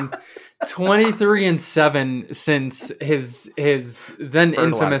 23 and 7 since his then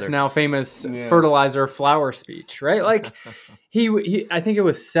infamous, now famous fertilizer flower speech, right? Like he I think it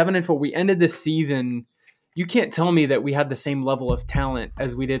was 7-4. We ended the season. You can't tell me that we had the same level of talent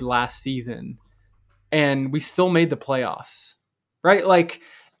as we did last season, and we still made the playoffs, right? Like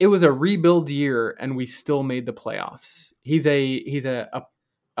it was a rebuild year, and we still made the playoffs. He's a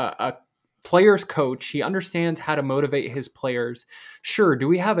players coach. He understands how to motivate his players. Sure, do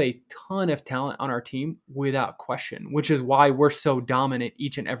we have a ton of talent on our team? Without question, which is why we're so dominant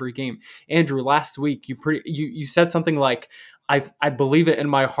each and every game. Andrew, last week you said something like, I believe it in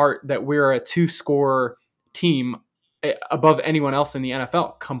my heart that we're a 2-score team above anyone else in the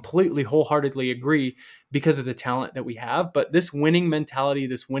NFL. Completely wholeheartedly agree because of the talent that we have. But this winning mentality,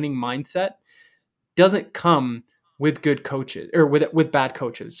 this winning mindset doesn't come with good coaches or with bad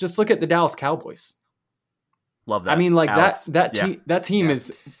coaches. Just look at the Dallas Cowboys. Love that. I mean, like Aleks. that team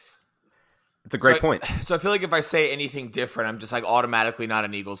is. It's a great point. So I feel like if I say anything different, I'm just like automatically not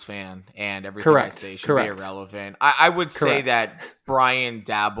an Eagles fan, and everything I say should be irrelevant. I would say that Brian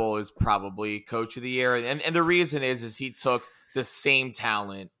Daboll is probably Coach of the Year, and the reason is he took the same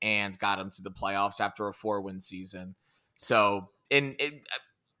talent and got him to the playoffs after a 4-win season. So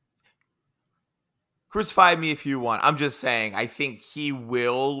crucify me if you want. I'm just saying, I think he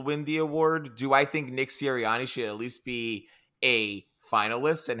will win the award. Do I think Nick Sirianni should at least be a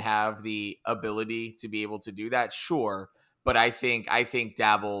finalist and have the ability to be able to do that? Sure. But I think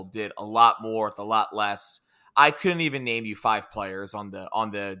Daboll did a lot more with a lot less. I couldn't even name you 5 players on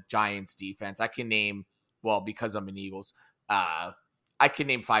the Giants defense. I can name, well, because I'm an Eagles, I can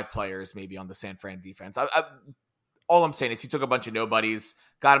name 5 players maybe on the San Fran defense. All I'm saying is he took a bunch of nobodies,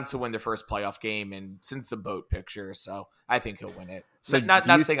 got him to win their first playoff game, and since the boat picture, so I think he'll win it. So not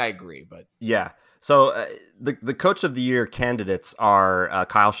saying I agree, but yeah. So the coach of the year candidates are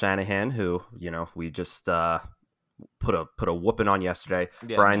Kyle Shanahan, who we just put a whooping on yesterday.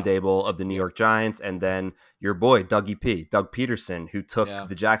 Brian Daboll of the New York Giants, and then your boy Doug Peterson, who took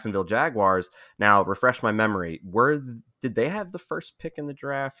the Jacksonville Jaguars. Now, refresh my memory. Did they have the first pick in the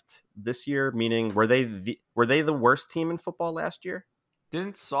draft this year? Meaning, were they the worst team in football last year?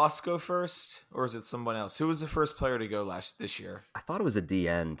 Didn't Sauce go first, or is it someone else? Who was the first player to go this year? I thought it was a D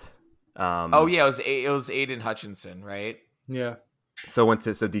end. It was Aiden Hutchinson, right? Yeah. So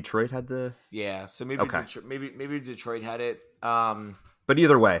Detroit had the so maybe maybe Detroit had it. But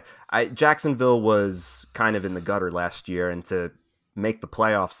either way, Jacksonville was kind of in the gutter last year, and to make the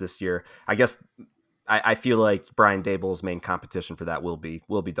playoffs this year, I guess I feel like Brian Daboll's main competition for that will be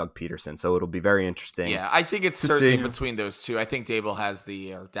Doug Peterson. So it'll be very interesting. Yeah, I think it's certainly between those two. I think Daboll has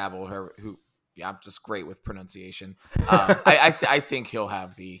who. Yeah, I'm just great with pronunciation. I think he'll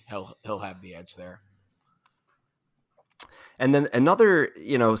have the edge there. And then another,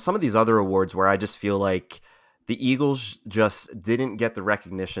 some of these other awards where I just feel like the Eagles just didn't get the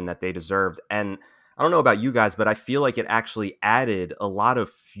recognition that they deserved. And I don't know about you guys, but I feel like it actually added a lot of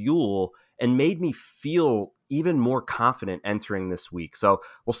fuel and made me feel even more confident entering this week. So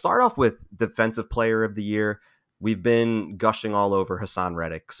we'll start off with Defensive Player of the Year. We've been gushing all over Hassan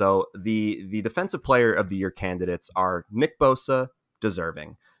Reddick. So the Defensive Player of the Year candidates are Nick Bosa,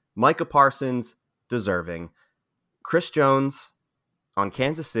 deserving. Micah Parsons, deserving. Chris Jones on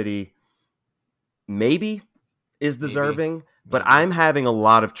Kansas City, maybe is deserving, but I'm having a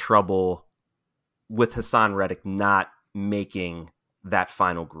lot of trouble with Hassan Reddick not making that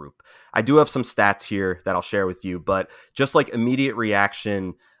final group. I do have some stats here that I'll share with you, but just like immediate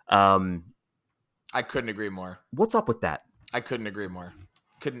reaction, I couldn't agree more. What's up with that? I couldn't agree more.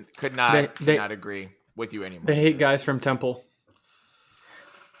 Could not agree with you anymore. They hate guys from Temple.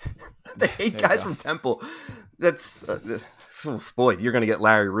 They hate guys from Temple. That's boy, you're gonna get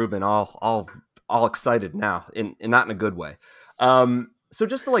Larry Rubin all excited now, and not in a good way. So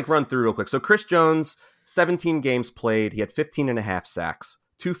just to run through real quick. So Chris Jones, 17 games played. He had 15.5 sacks,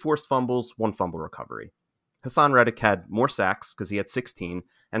 2 forced fumbles, 1 fumble recovery. Hassan Reddick had more sacks because he had 16,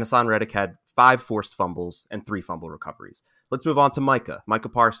 and Hassan Reddick had 5 forced fumbles and 3 fumble recoveries. Let's move on to Micah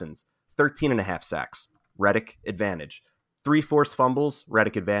Parsons, 13.5 sacks, Reddick advantage, 3 forced fumbles,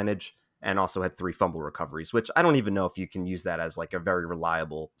 Reddick advantage, and also had 3 fumble recoveries, which I don't even know if you can use that as a very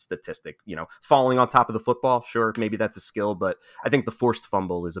reliable statistic. Falling on top of the football, sure, maybe that's a skill, but I think the forced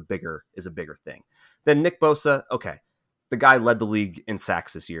fumble is a bigger thing. Then Nick Bosa, okay. The guy led the league in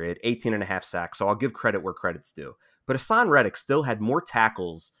sacks this year. He had 18.5 sacks, so I'll give credit where credit's due. But Hassan Reddick still had more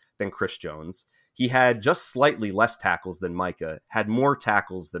tackles than Chris Jones. He had just slightly less tackles than Micah, had more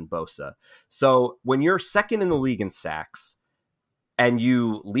tackles than Bosa. So when you're second in the league in sacks and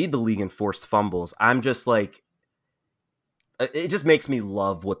you lead the league in forced fumbles, I'm just it just makes me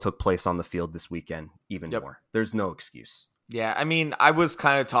love what took place on the field this weekend even more. There's no excuse. Yeah, I mean, I was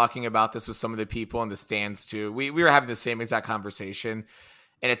kind of talking about this with some of the people in the stands too. We were having the same exact conversation.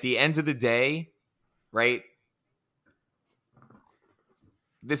 And at the end of the day, right,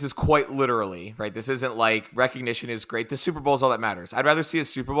 this is quite literally, right? This isn't recognition is great. The Super Bowl is all that matters. I'd rather see a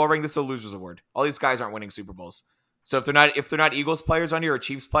Super Bowl ring. This is a loser's award. All these guys aren't winning Super Bowls. So if they're not Eagles players on here or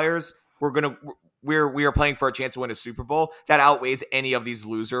Chiefs players, we are playing for a chance to win a Super Bowl. That outweighs any of these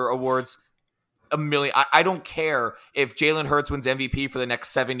loser awards a million. I don't care if Jalen Hurts wins MVP for the next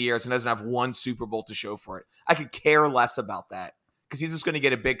 7 years and doesn't have one Super Bowl to show for it. I could care less about that because he's just going to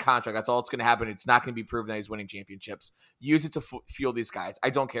get a big contract. That's all that's going to happen. It's not going to be proven that he's winning championships. Use it to fuel these guys.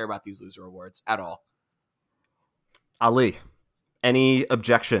 I don't care about these loser awards at all. Ali, any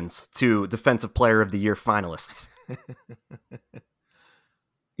objections to Defensive Player of the Year finalists?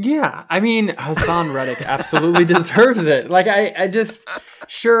 Yeah, I mean, Hassan Reddick absolutely deserves it. I just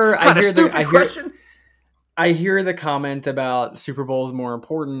sure I hear the comment about Super Bowl is more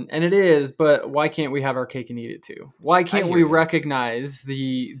important, and it is, but why can't we have our cake and eat it too? Why can't we recognize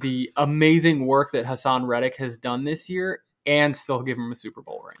the amazing work that Hassan Reddick has done this year and still give him a Super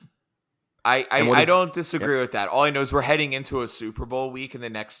Bowl ring? I don't disagree with that. All I know is we're heading into a Super Bowl week in the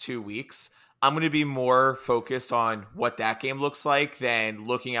next 2 weeks. I'm going to be more focused on what that game looks like than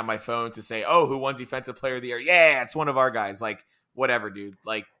looking at my phone to say, oh, who won Defensive Player of the Year? Yeah, it's one of our guys. Whatever, dude.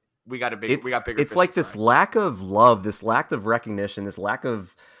 We got bigger. It's like this lack of love, this lack of recognition, this lack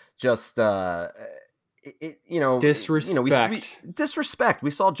of just, disrespect. Disrespect.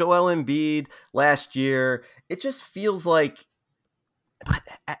 We saw Joel Embiid last year. It just feels like,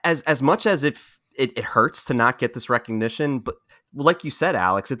 as much as it hurts to not get this recognition, but like you said,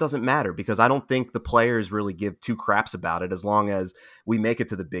 Alex, it doesn't matter because I don't think the players really give two craps about it as long as we make it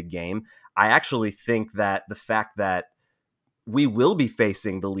to the big game. I actually think that the fact that we will be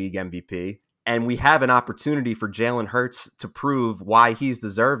facing the league MVP and we have an opportunity for Jalen Hurts to prove why he's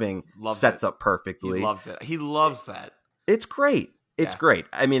deserving sets up perfectly. He loves it. He loves that. It's great. It's great.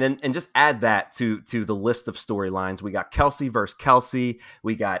 I mean, and just add that to the list of storylines. We got Kelsey versus Kelsey.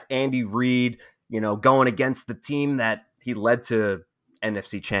 We got Andy Reid, going against the team that he led to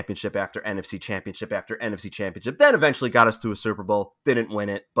NFC Championship after NFC Championship after NFC Championship. Then eventually got us to a Super Bowl. Didn't win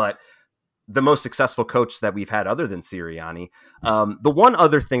it, but the most successful coach that we've had other than Sirianni. The one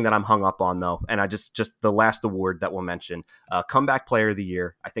other thing that I'm hung up on, though, and I just the last award that we'll mention, comeback player of the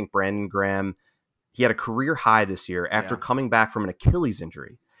year. I think Brandon Graham, he had a career high this year after coming back from an Achilles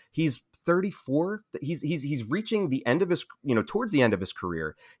injury. He's 34. He's reaching the end of his, towards the end of his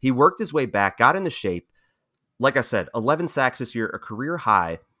career. He worked his way back, got into shape. Like I said, 11 sacks this year, a career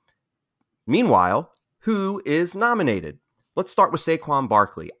high. Meanwhile, who is nominated? Let's start with Saquon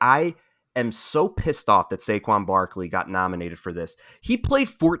Barkley. I am so pissed off that Saquon Barkley got nominated for this. He played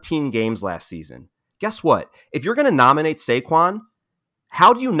 14 games last season. Guess what? If you're going to nominate Saquon,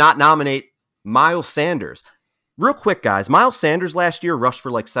 how do you not nominate Miles Sanders? Real quick, guys, Miles Sanders last year rushed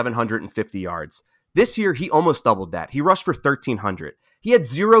for like 750 yards. This year, he almost doubled that. He rushed for 1,300. He had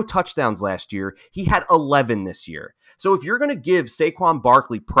 0 touchdowns last year. He had 11 this year. So if you're going to give Saquon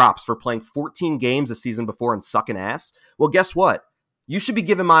Barkley props for playing 14 games a season before and sucking ass, well, guess what? You should be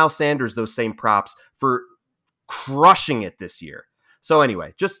giving Miles Sanders those same props for crushing it this year. So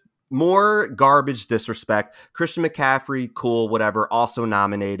anyway, just more garbage disrespect. Christian McCaffrey, cool, whatever, also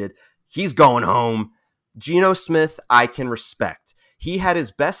nominated. He's going home. Geno Smith, I can respect. He had his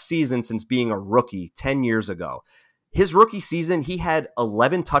best season since being a rookie 10 years ago. His rookie season, he had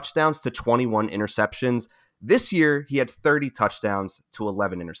 11 touchdowns to 21 interceptions. This year, he had 30 touchdowns to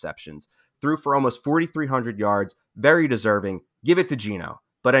 11 interceptions. Threw for almost 4,300 yards. Very deserving. Give it to Geno.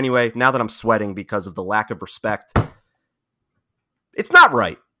 But anyway, now that I'm sweating because of the lack of respect, it's not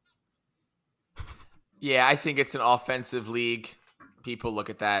right. Yeah, I think it's an offensive league. People look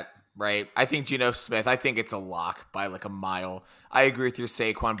at that, right? I think Geno Smith, I think it's a lock by like a mile. I agree with your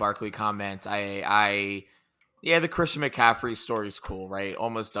Saquon Barkley comment. Yeah, the Christian McCaffrey story is cool, right?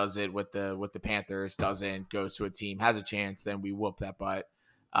 Almost does it with the Panthers, doesn't, goes to a team, has a chance, then we whoop that butt.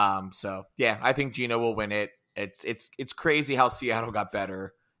 So yeah, I think Geno will win it. It's crazy how Seattle got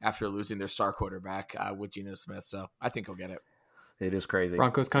better after losing their star quarterback with Geno Smith. So I think he'll get it. It is crazy.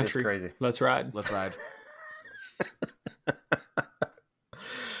 Broncos country. Crazy. Let's ride. Let's ride.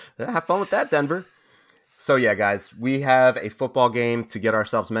 Have fun with that, Denver. So yeah, guys, we have a football game to get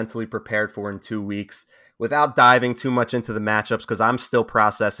ourselves mentally prepared for in 2 weeks. Without diving too much into the matchups, because I'm still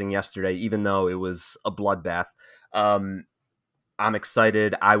processing yesterday, even though it was a bloodbath. I'm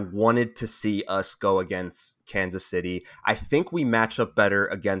excited. I wanted to see us go against Kansas City. I think we match up better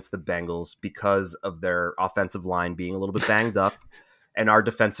against the Bengals because of their offensive line being a little bit banged up and our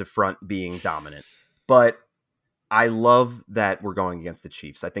defensive front being dominant. But I love that we're going against the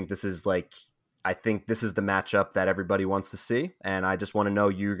Chiefs. I think this is the matchup that everybody wants to see. And I just want to know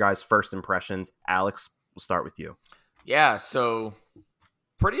you guys' first impressions. Alex, we'll start with you. Yeah, so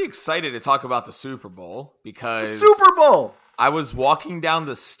pretty excited to talk about the Super Bowl because Super Bowl! I was walking down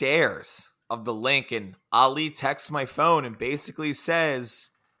the stairs of the link and Ali texts my phone and basically says,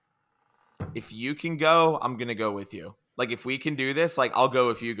 if you can go, I'm going to go with you. Like, if we can do this, like, I'll go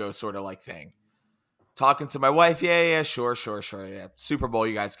if you go sort of like thing. Talking to my wife, yeah, sure. Yeah, it's Super Bowl,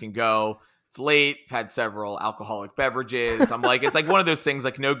 you guys can go. It's late. I've had several alcoholic beverages. I'm like, it's like one of those things,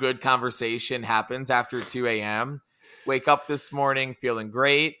 like no good conversation happens after 2 a.m. Wake up this morning feeling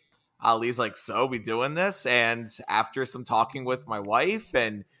great. Ali's like, so we doing this? And after some talking with my wife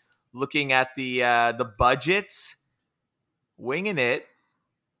and looking at the budgets, winging it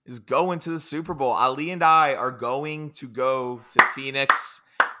is going to the Super Bowl. Ali and I are going to go to Phoenix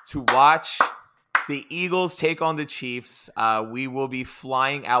to watch the Eagles take on the Chiefs. We will be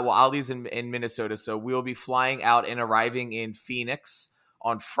flying out. Well, Ali's in Minnesota, so we'll be flying out and arriving in Phoenix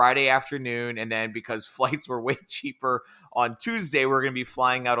on Friday afternoon. And then because flights were way cheaper on Tuesday, we're going to be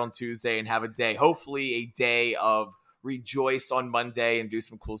flying out on Tuesday and have a day, hopefully a day of rejoice on Monday and do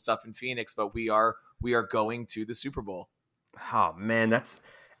some cool stuff in Phoenix. But we are going to the Super Bowl. Oh, man,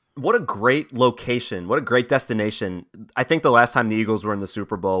 what a great location. What a great destination. I think the last time the Eagles were in the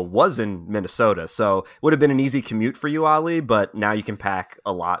Super Bowl was in Minnesota. So it would have been an easy commute for you, Ali, but now you can pack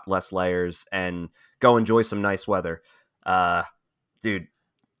a lot less layers and go enjoy some nice weather. Dude,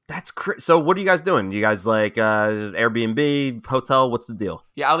 That's so what are you guys doing? You guys like Airbnb, hotel? What's the deal?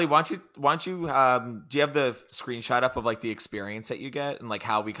 Yeah, Ali, why don't you do you have the screenshot up of like the experience that you get and like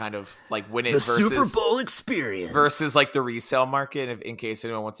how we kind of like win it The versus Super Bowl experience versus like the resale market in case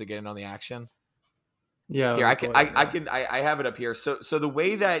anyone wants to get in on the action? Yeah. Here, I have it up here. So the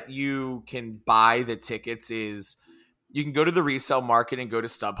way that you can buy the tickets is you can go to the resale market and go to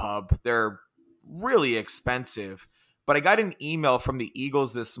StubHub. They're really expensive. But I got an email from the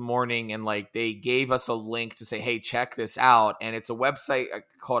Eagles this morning and like they gave us a link to say, hey, check this out. And it's a website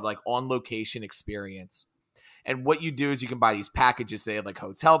called like On Location Experience. And what you do is you can buy these packages. They have like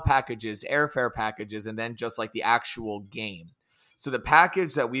hotel packages, airfare packages, and then just like the actual game. So the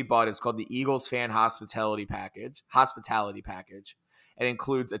package that we bought is called the Eagles Fan Hospitality Package. It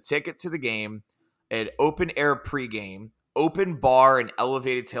includes a ticket to the game, an open air pregame, open bar and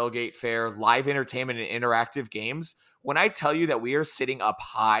elevated tailgate fare, live entertainment and interactive games. When I tell you that we are sitting up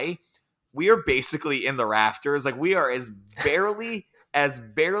high, we are basically in the rafters. Like we are as barely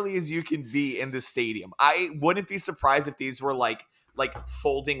as you can be in the stadium. I wouldn't be surprised if these were like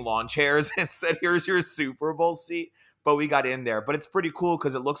folding lawn chairs and said, here's your Super Bowl seat. But we got in there. But it's pretty cool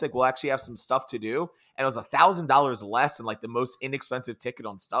because it looks like we'll actually have some stuff to do. And it was $1,000 less than like the most inexpensive ticket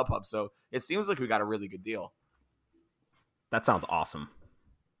on StubHub. So it seems like we got a really good deal. That sounds awesome.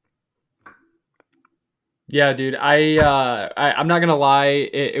 Yeah, dude. I'm not gonna lie.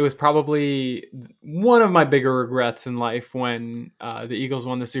 It was probably one of my bigger regrets in life when the Eagles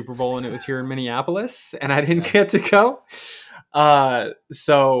won the Super Bowl and it was here in Minneapolis and I didn't get to go.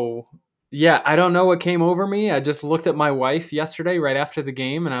 So yeah, I don't know what came over me. I just looked at my wife yesterday right after the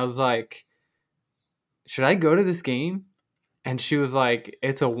game and I was like, should I go to this game? And she was like,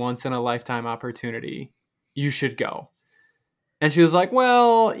 it's a once in a lifetime opportunity. You should go. And she was like,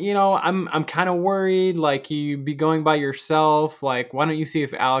 well, you know, I'm kind of worried. Like, you'd be going by yourself. Like, why don't you see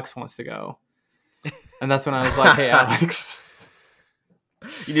if Aleks wants to go? And that's when I was like, hey, Aleks.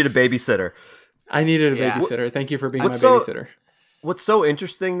 You need a babysitter. I needed a babysitter. Thank you for being my babysitter. What's so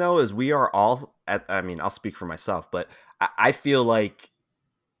interesting, though, is we are all I'll speak for myself, but I feel like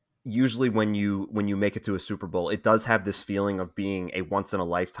usually when you make it to a Super Bowl, it does have this feeling of being a once in a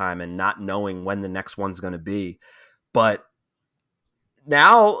lifetime and not knowing when the next one's going to be. But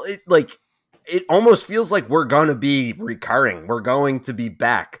now it almost feels like we're going to be recurring. We're going to be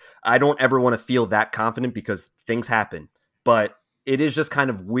back. I don't ever want to feel that confident because things happen, but it is just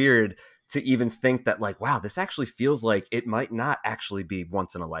kind of weird to even think that like, wow, this actually feels like it might not actually be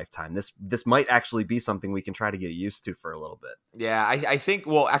once in a lifetime. This might actually be something we can try to get used to for a little bit. Yeah. I think,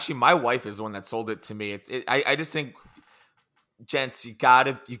 well, actually my wife is the one that sold it to me. I just think, gents, you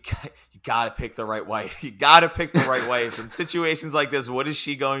gotta pick the right wife. You gotta pick the right wife in situations like this. What is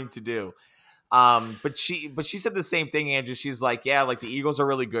she going to do? But she said the same thing, Andrew. She's like, yeah, like the Eagles are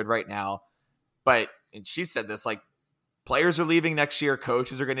really good right now, and she said this, like, players are leaving next year,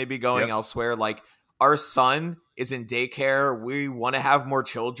 coaches are going to be going elsewhere. Like, our son is in daycare. We want to have more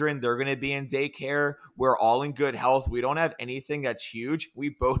children. They're going to be in daycare. We're all in good health. We don't have anything that's huge. We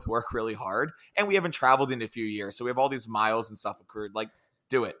both work really hard, and we haven't traveled in a few years. So we have all these miles and stuff accrued. Like,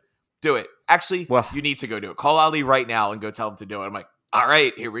 do it. Actually, you need to go do it. Call Ali right now and go tell him to do it. I'm like, all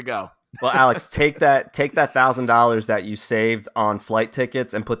right, here we go. Well, Aleks, take that $1,000 that you saved on flight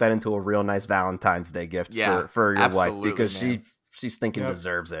tickets and put that into a real nice Valentine's Day gift for your wife, because she's thinking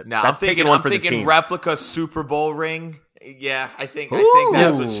deserves it. No, I'm thinking replica Super Bowl ring. Yeah, I think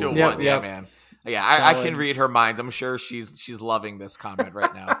that's what she'll want. Yeah, man. Yeah, I can read her mind. I'm sure she's loving this comment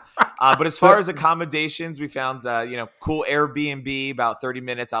right now. But as far as accommodations, we found cool Airbnb about 30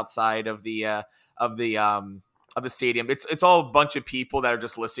 minutes outside of the stadium. It's all a bunch of people that are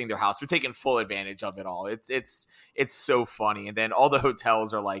just listing their house. They're taking full advantage of it all. It's so funny. And then all the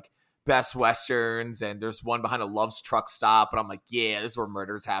hotels are like Best Westerns, and there's one behind a Love's truck stop. And I'm like, yeah, this is where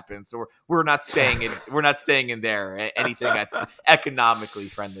murders happen. So we're not staying in. We're not staying in there. Anything that's economically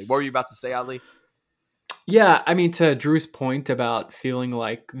friendly. What were you about to say, Ali? Yeah, I mean, to Drew's point about feeling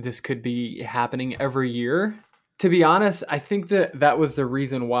like this could be happening every year, to be honest, I think that was the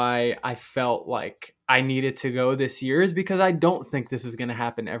reason why I felt like I needed to go this year, is because I don't think this is going to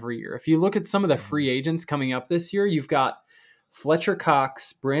happen every year. If you look at some of the free agents coming up this year, you've got Fletcher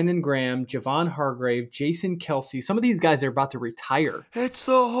Cox, Brandon Graham, Javon Hargrave, Jason Kelsey. Some of these guys are about to retire. It's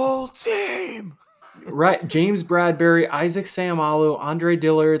the whole team. Right. James Bradbury, Isaac Seumalo, Andre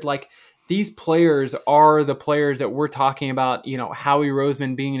Dillard. Like, these players are the players that we're talking about, Howie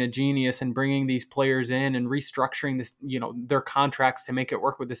Roseman being a genius and bringing these players in and restructuring this, their contracts to make it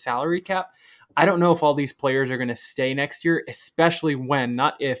work with the salary cap. I don't know if all these players are going to stay next year, especially when,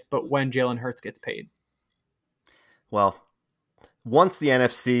 not if, but when Jalen Hurts gets paid. Well, once the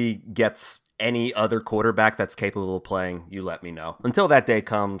NFC gets any other quarterback that's capable of playing, you let me know. Until that day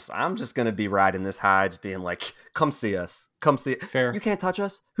comes, I'm just going to be riding this high, just being like, come see us. Come see it. Fair. You can't touch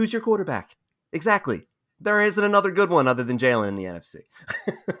us. Who's your quarterback? Exactly. There isn't another good one other than Jalen in the NFC.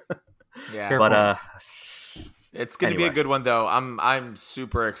 Yeah. Fair But it's going to be a good one, though. I'm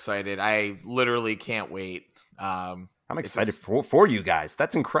super excited. I literally can't wait. I'm excited for you guys.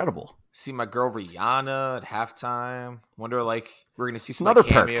 That's incredible. See my girl Rihanna at halftime. Wonder, like, we're going to see some Another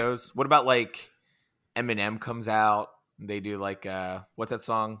like, cameos. Perk. What about, like, Eminem comes out? And they do, like, what's that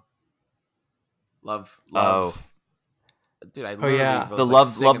song? Love. Oh. Dude, I the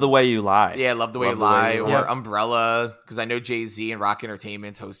love the way you lie. Yeah, love the way you lie, or Umbrella, because I know Jay-Z and Rock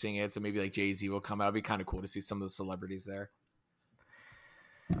Entertainment's hosting it, so maybe like Jay-Z will come out. It'd be kind of cool to see some of the celebrities there.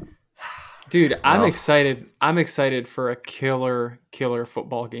 Dude, I'm excited. I'm excited for a killer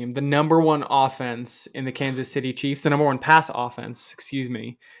football game. The number one offense in the Kansas City Chiefs, the number one pass offense,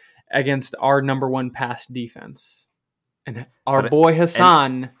 against our number one pass defense. And our boy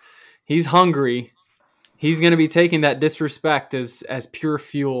Hassan, he's hungry. He's going to be taking that disrespect as pure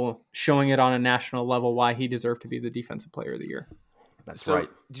fuel, showing it on a national level why he deserved to be the defensive player of the year. That's right.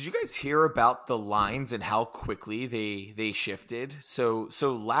 Did you guys hear about the lines and how quickly they shifted? So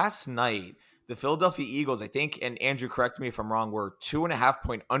last night, the Philadelphia Eagles, I think, and Andrew, correct me if I'm wrong, were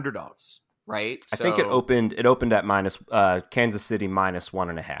 2.5-point underdogs, right? I think it opened at Kansas City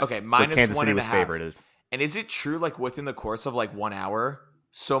 -1.5. Okay, minus Kansas City 1.5. was favored. And is it true, like within the course of like 1 hour,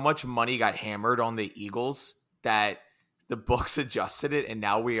 so much money got hammered on the Eagles that the books adjusted it, and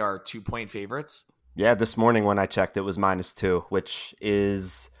now we are 2-point favorites? Yeah, this morning when I checked, it was -2, which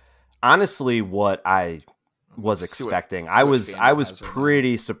is honestly what I was expecting. I was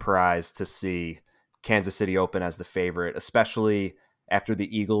pretty surprised to see Kansas City open as the favorite, especially after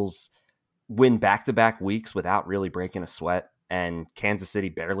the Eagles win back-to-back weeks without really breaking a sweat, and Kansas City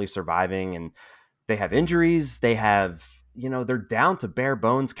barely surviving, and they have injuries. They have, they're down to bare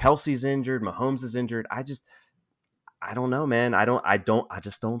bones. Kelsey's injured. Mahomes is injured. I don't know, man. I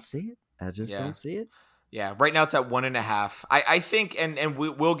just don't see it. Don't see it. Yeah, right now it's at 1.5. I think, and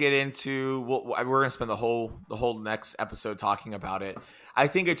we'll get into. We're going to spend the whole next episode talking about it. I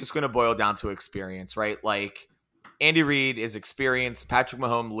think it's just going to boil down to experience, right? Like Andy Reid is experienced. Patrick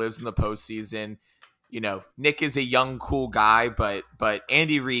Mahomes lives in the postseason. Nick is a young, cool guy, but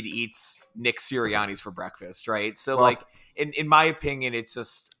Andy Reid eats Nick Sirianni's for breakfast, right? So, in my opinion, it's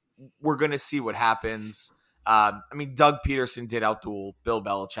just we're going to see what happens. Doug Peterson did outduel Bill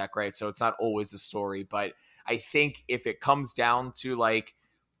Belichick, right? So it's not always a story, but I think if it comes down to like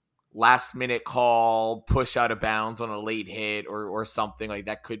last minute call, push out of bounds on a late hit or something like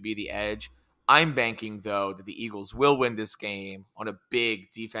that could be the edge. I'm banking though that the Eagles will win this game on a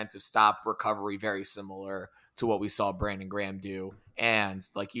big defensive stop recovery, very similar to what we saw Brandon Graham do. And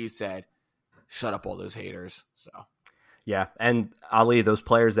like you said, shut up all those haters. So. Yeah, and Ali, those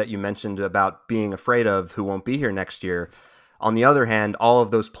players that you mentioned about being afraid of who won't be here next year, on the other hand, all of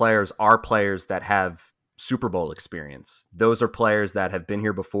those players are players that have Super Bowl experience. Those are players that have been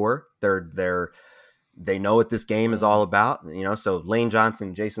here before. They know what this game is all about. So Lane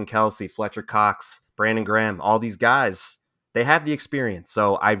Johnson, Jason Kelsey, Fletcher Cox, Brandon Graham, all these guys, they have the experience.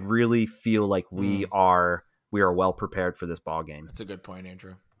 So I really feel like we are well prepared for this ball game. That's a good point,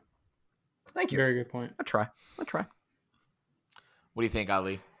 Andrew. Thank you. Very good point. I'll try. What do you think,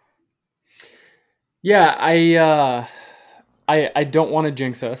 Ali? Yeah, I don't want to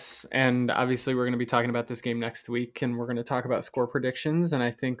jinx us, and obviously we're going to be talking about this game next week, and we're going to talk about score predictions, and I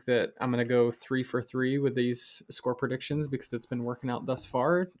think that I'm going to go 3 for 3 with these score predictions because it's been working out thus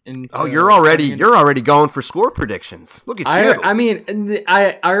far. You're already going for score predictions. Look at you.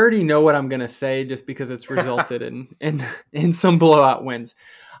 I already know what I'm going to say just because it's resulted in some blowout wins.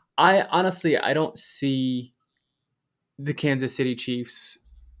 I don't see the Kansas City Chiefs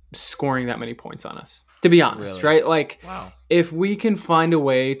scoring that many points on us, to be honest, really? Right? Like, wow. If we can find a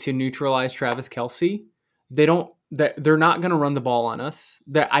way to neutralize Travis Kelce, they're not going to run the ball on us.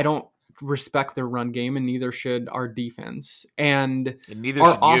 That I don't respect their run game, and neither should our defense. And neither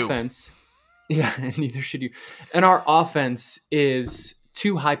our should offense. Yeah, and neither should you. And our offense is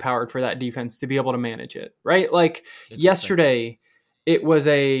too high powered for that defense to be able to manage it, right? Like yesterday, it was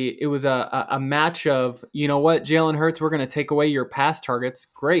a match of, you know what, Jalen Hurts, we're going to take away your pass targets.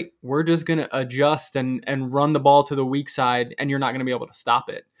 Great. We're just going to adjust and run the ball to the weak side, and you're not going to be able to stop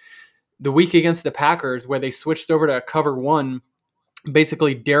it. The week against the Packers, where they switched over to cover one,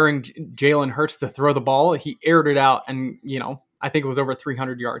 basically daring Jalen Hurts to throw the ball, he aired it out, and, I think it was over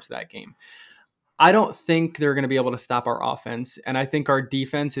 300 yards that game. I don't think they're going to be able to stop our offense, and I think our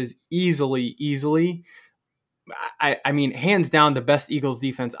defense is easily I mean, hands down, the best Eagles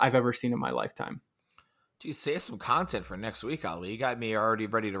defense I've ever seen in my lifetime. Geez, save some content for next week, Ali. You got me already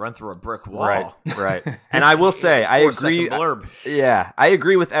ready to run through a brick wall. Right. And I will say, I agree. Blurb. Yeah, I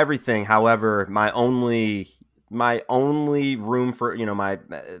agree with everything. However, my only room for,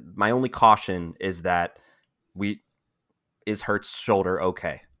 my only caution is that is Hurts' shoulder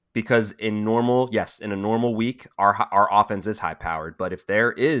okay? Because in a normal week, our offense is high powered. But if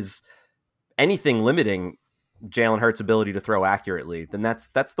there is anything limiting Jalen Hurts' ability to throw accurately, then that's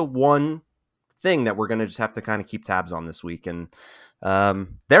the one thing that we're going to just have to kind of keep tabs on this week. And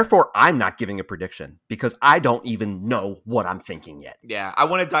therefore, I'm not giving a prediction because I don't even know what I'm thinking yet. Yeah, I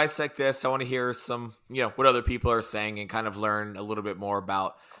want to dissect this. I want to hear some, what other people are saying and kind of learn a little bit more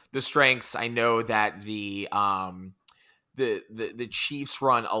about the strengths. I know that the Chiefs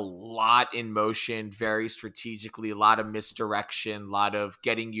run a lot in motion, very strategically, a lot of misdirection, a lot of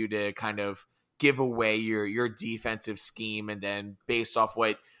getting you to kind of give away your defensive scheme, and then based off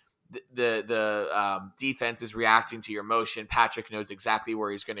what the defense is reacting to your motion, Patrick knows exactly where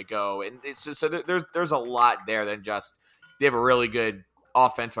he's going to go, and so there's a lot there than just they have a really good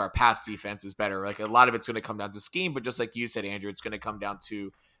offense. Our pass defense is better. Like a lot of it's going to come down to scheme, but just like you said, Andrew, it's going to come down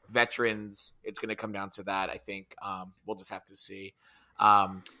to veterans. It's going to come down to that. I think we'll just have to see.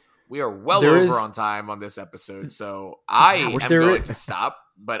 We are over on time on this episode, so I am going to stop.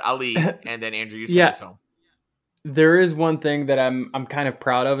 But Ali and then Andrew, you send us home. There is one thing that I'm kind of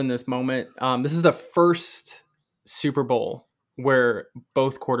proud of in this moment. This is the first Super Bowl where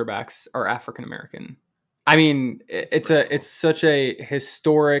both quarterbacks are African American. I mean, it's such a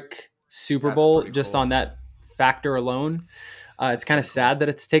historic Super Bowl just on that factor alone. It's kind of sad that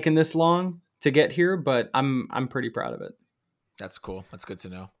it's taken this long to get here, but I'm pretty proud of it. That's cool. That's good to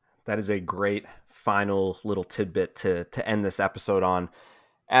know. That is a great final little tidbit to end this episode on.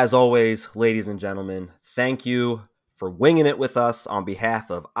 As always, ladies and gentlemen, thank you for winging it with us on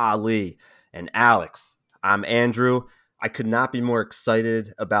behalf of Ali and Alex. I'm Andrew. I could not be more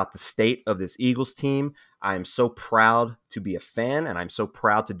excited about the state of this Eagles team. I am so proud to be a fan, and I'm so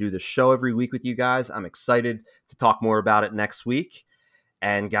proud to do the show every week with you guys. I'm excited to talk more about it next week.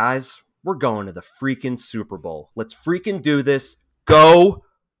 And guys, we're going to the freaking Super Bowl. Let's freaking do this. Go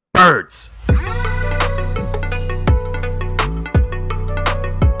Birds!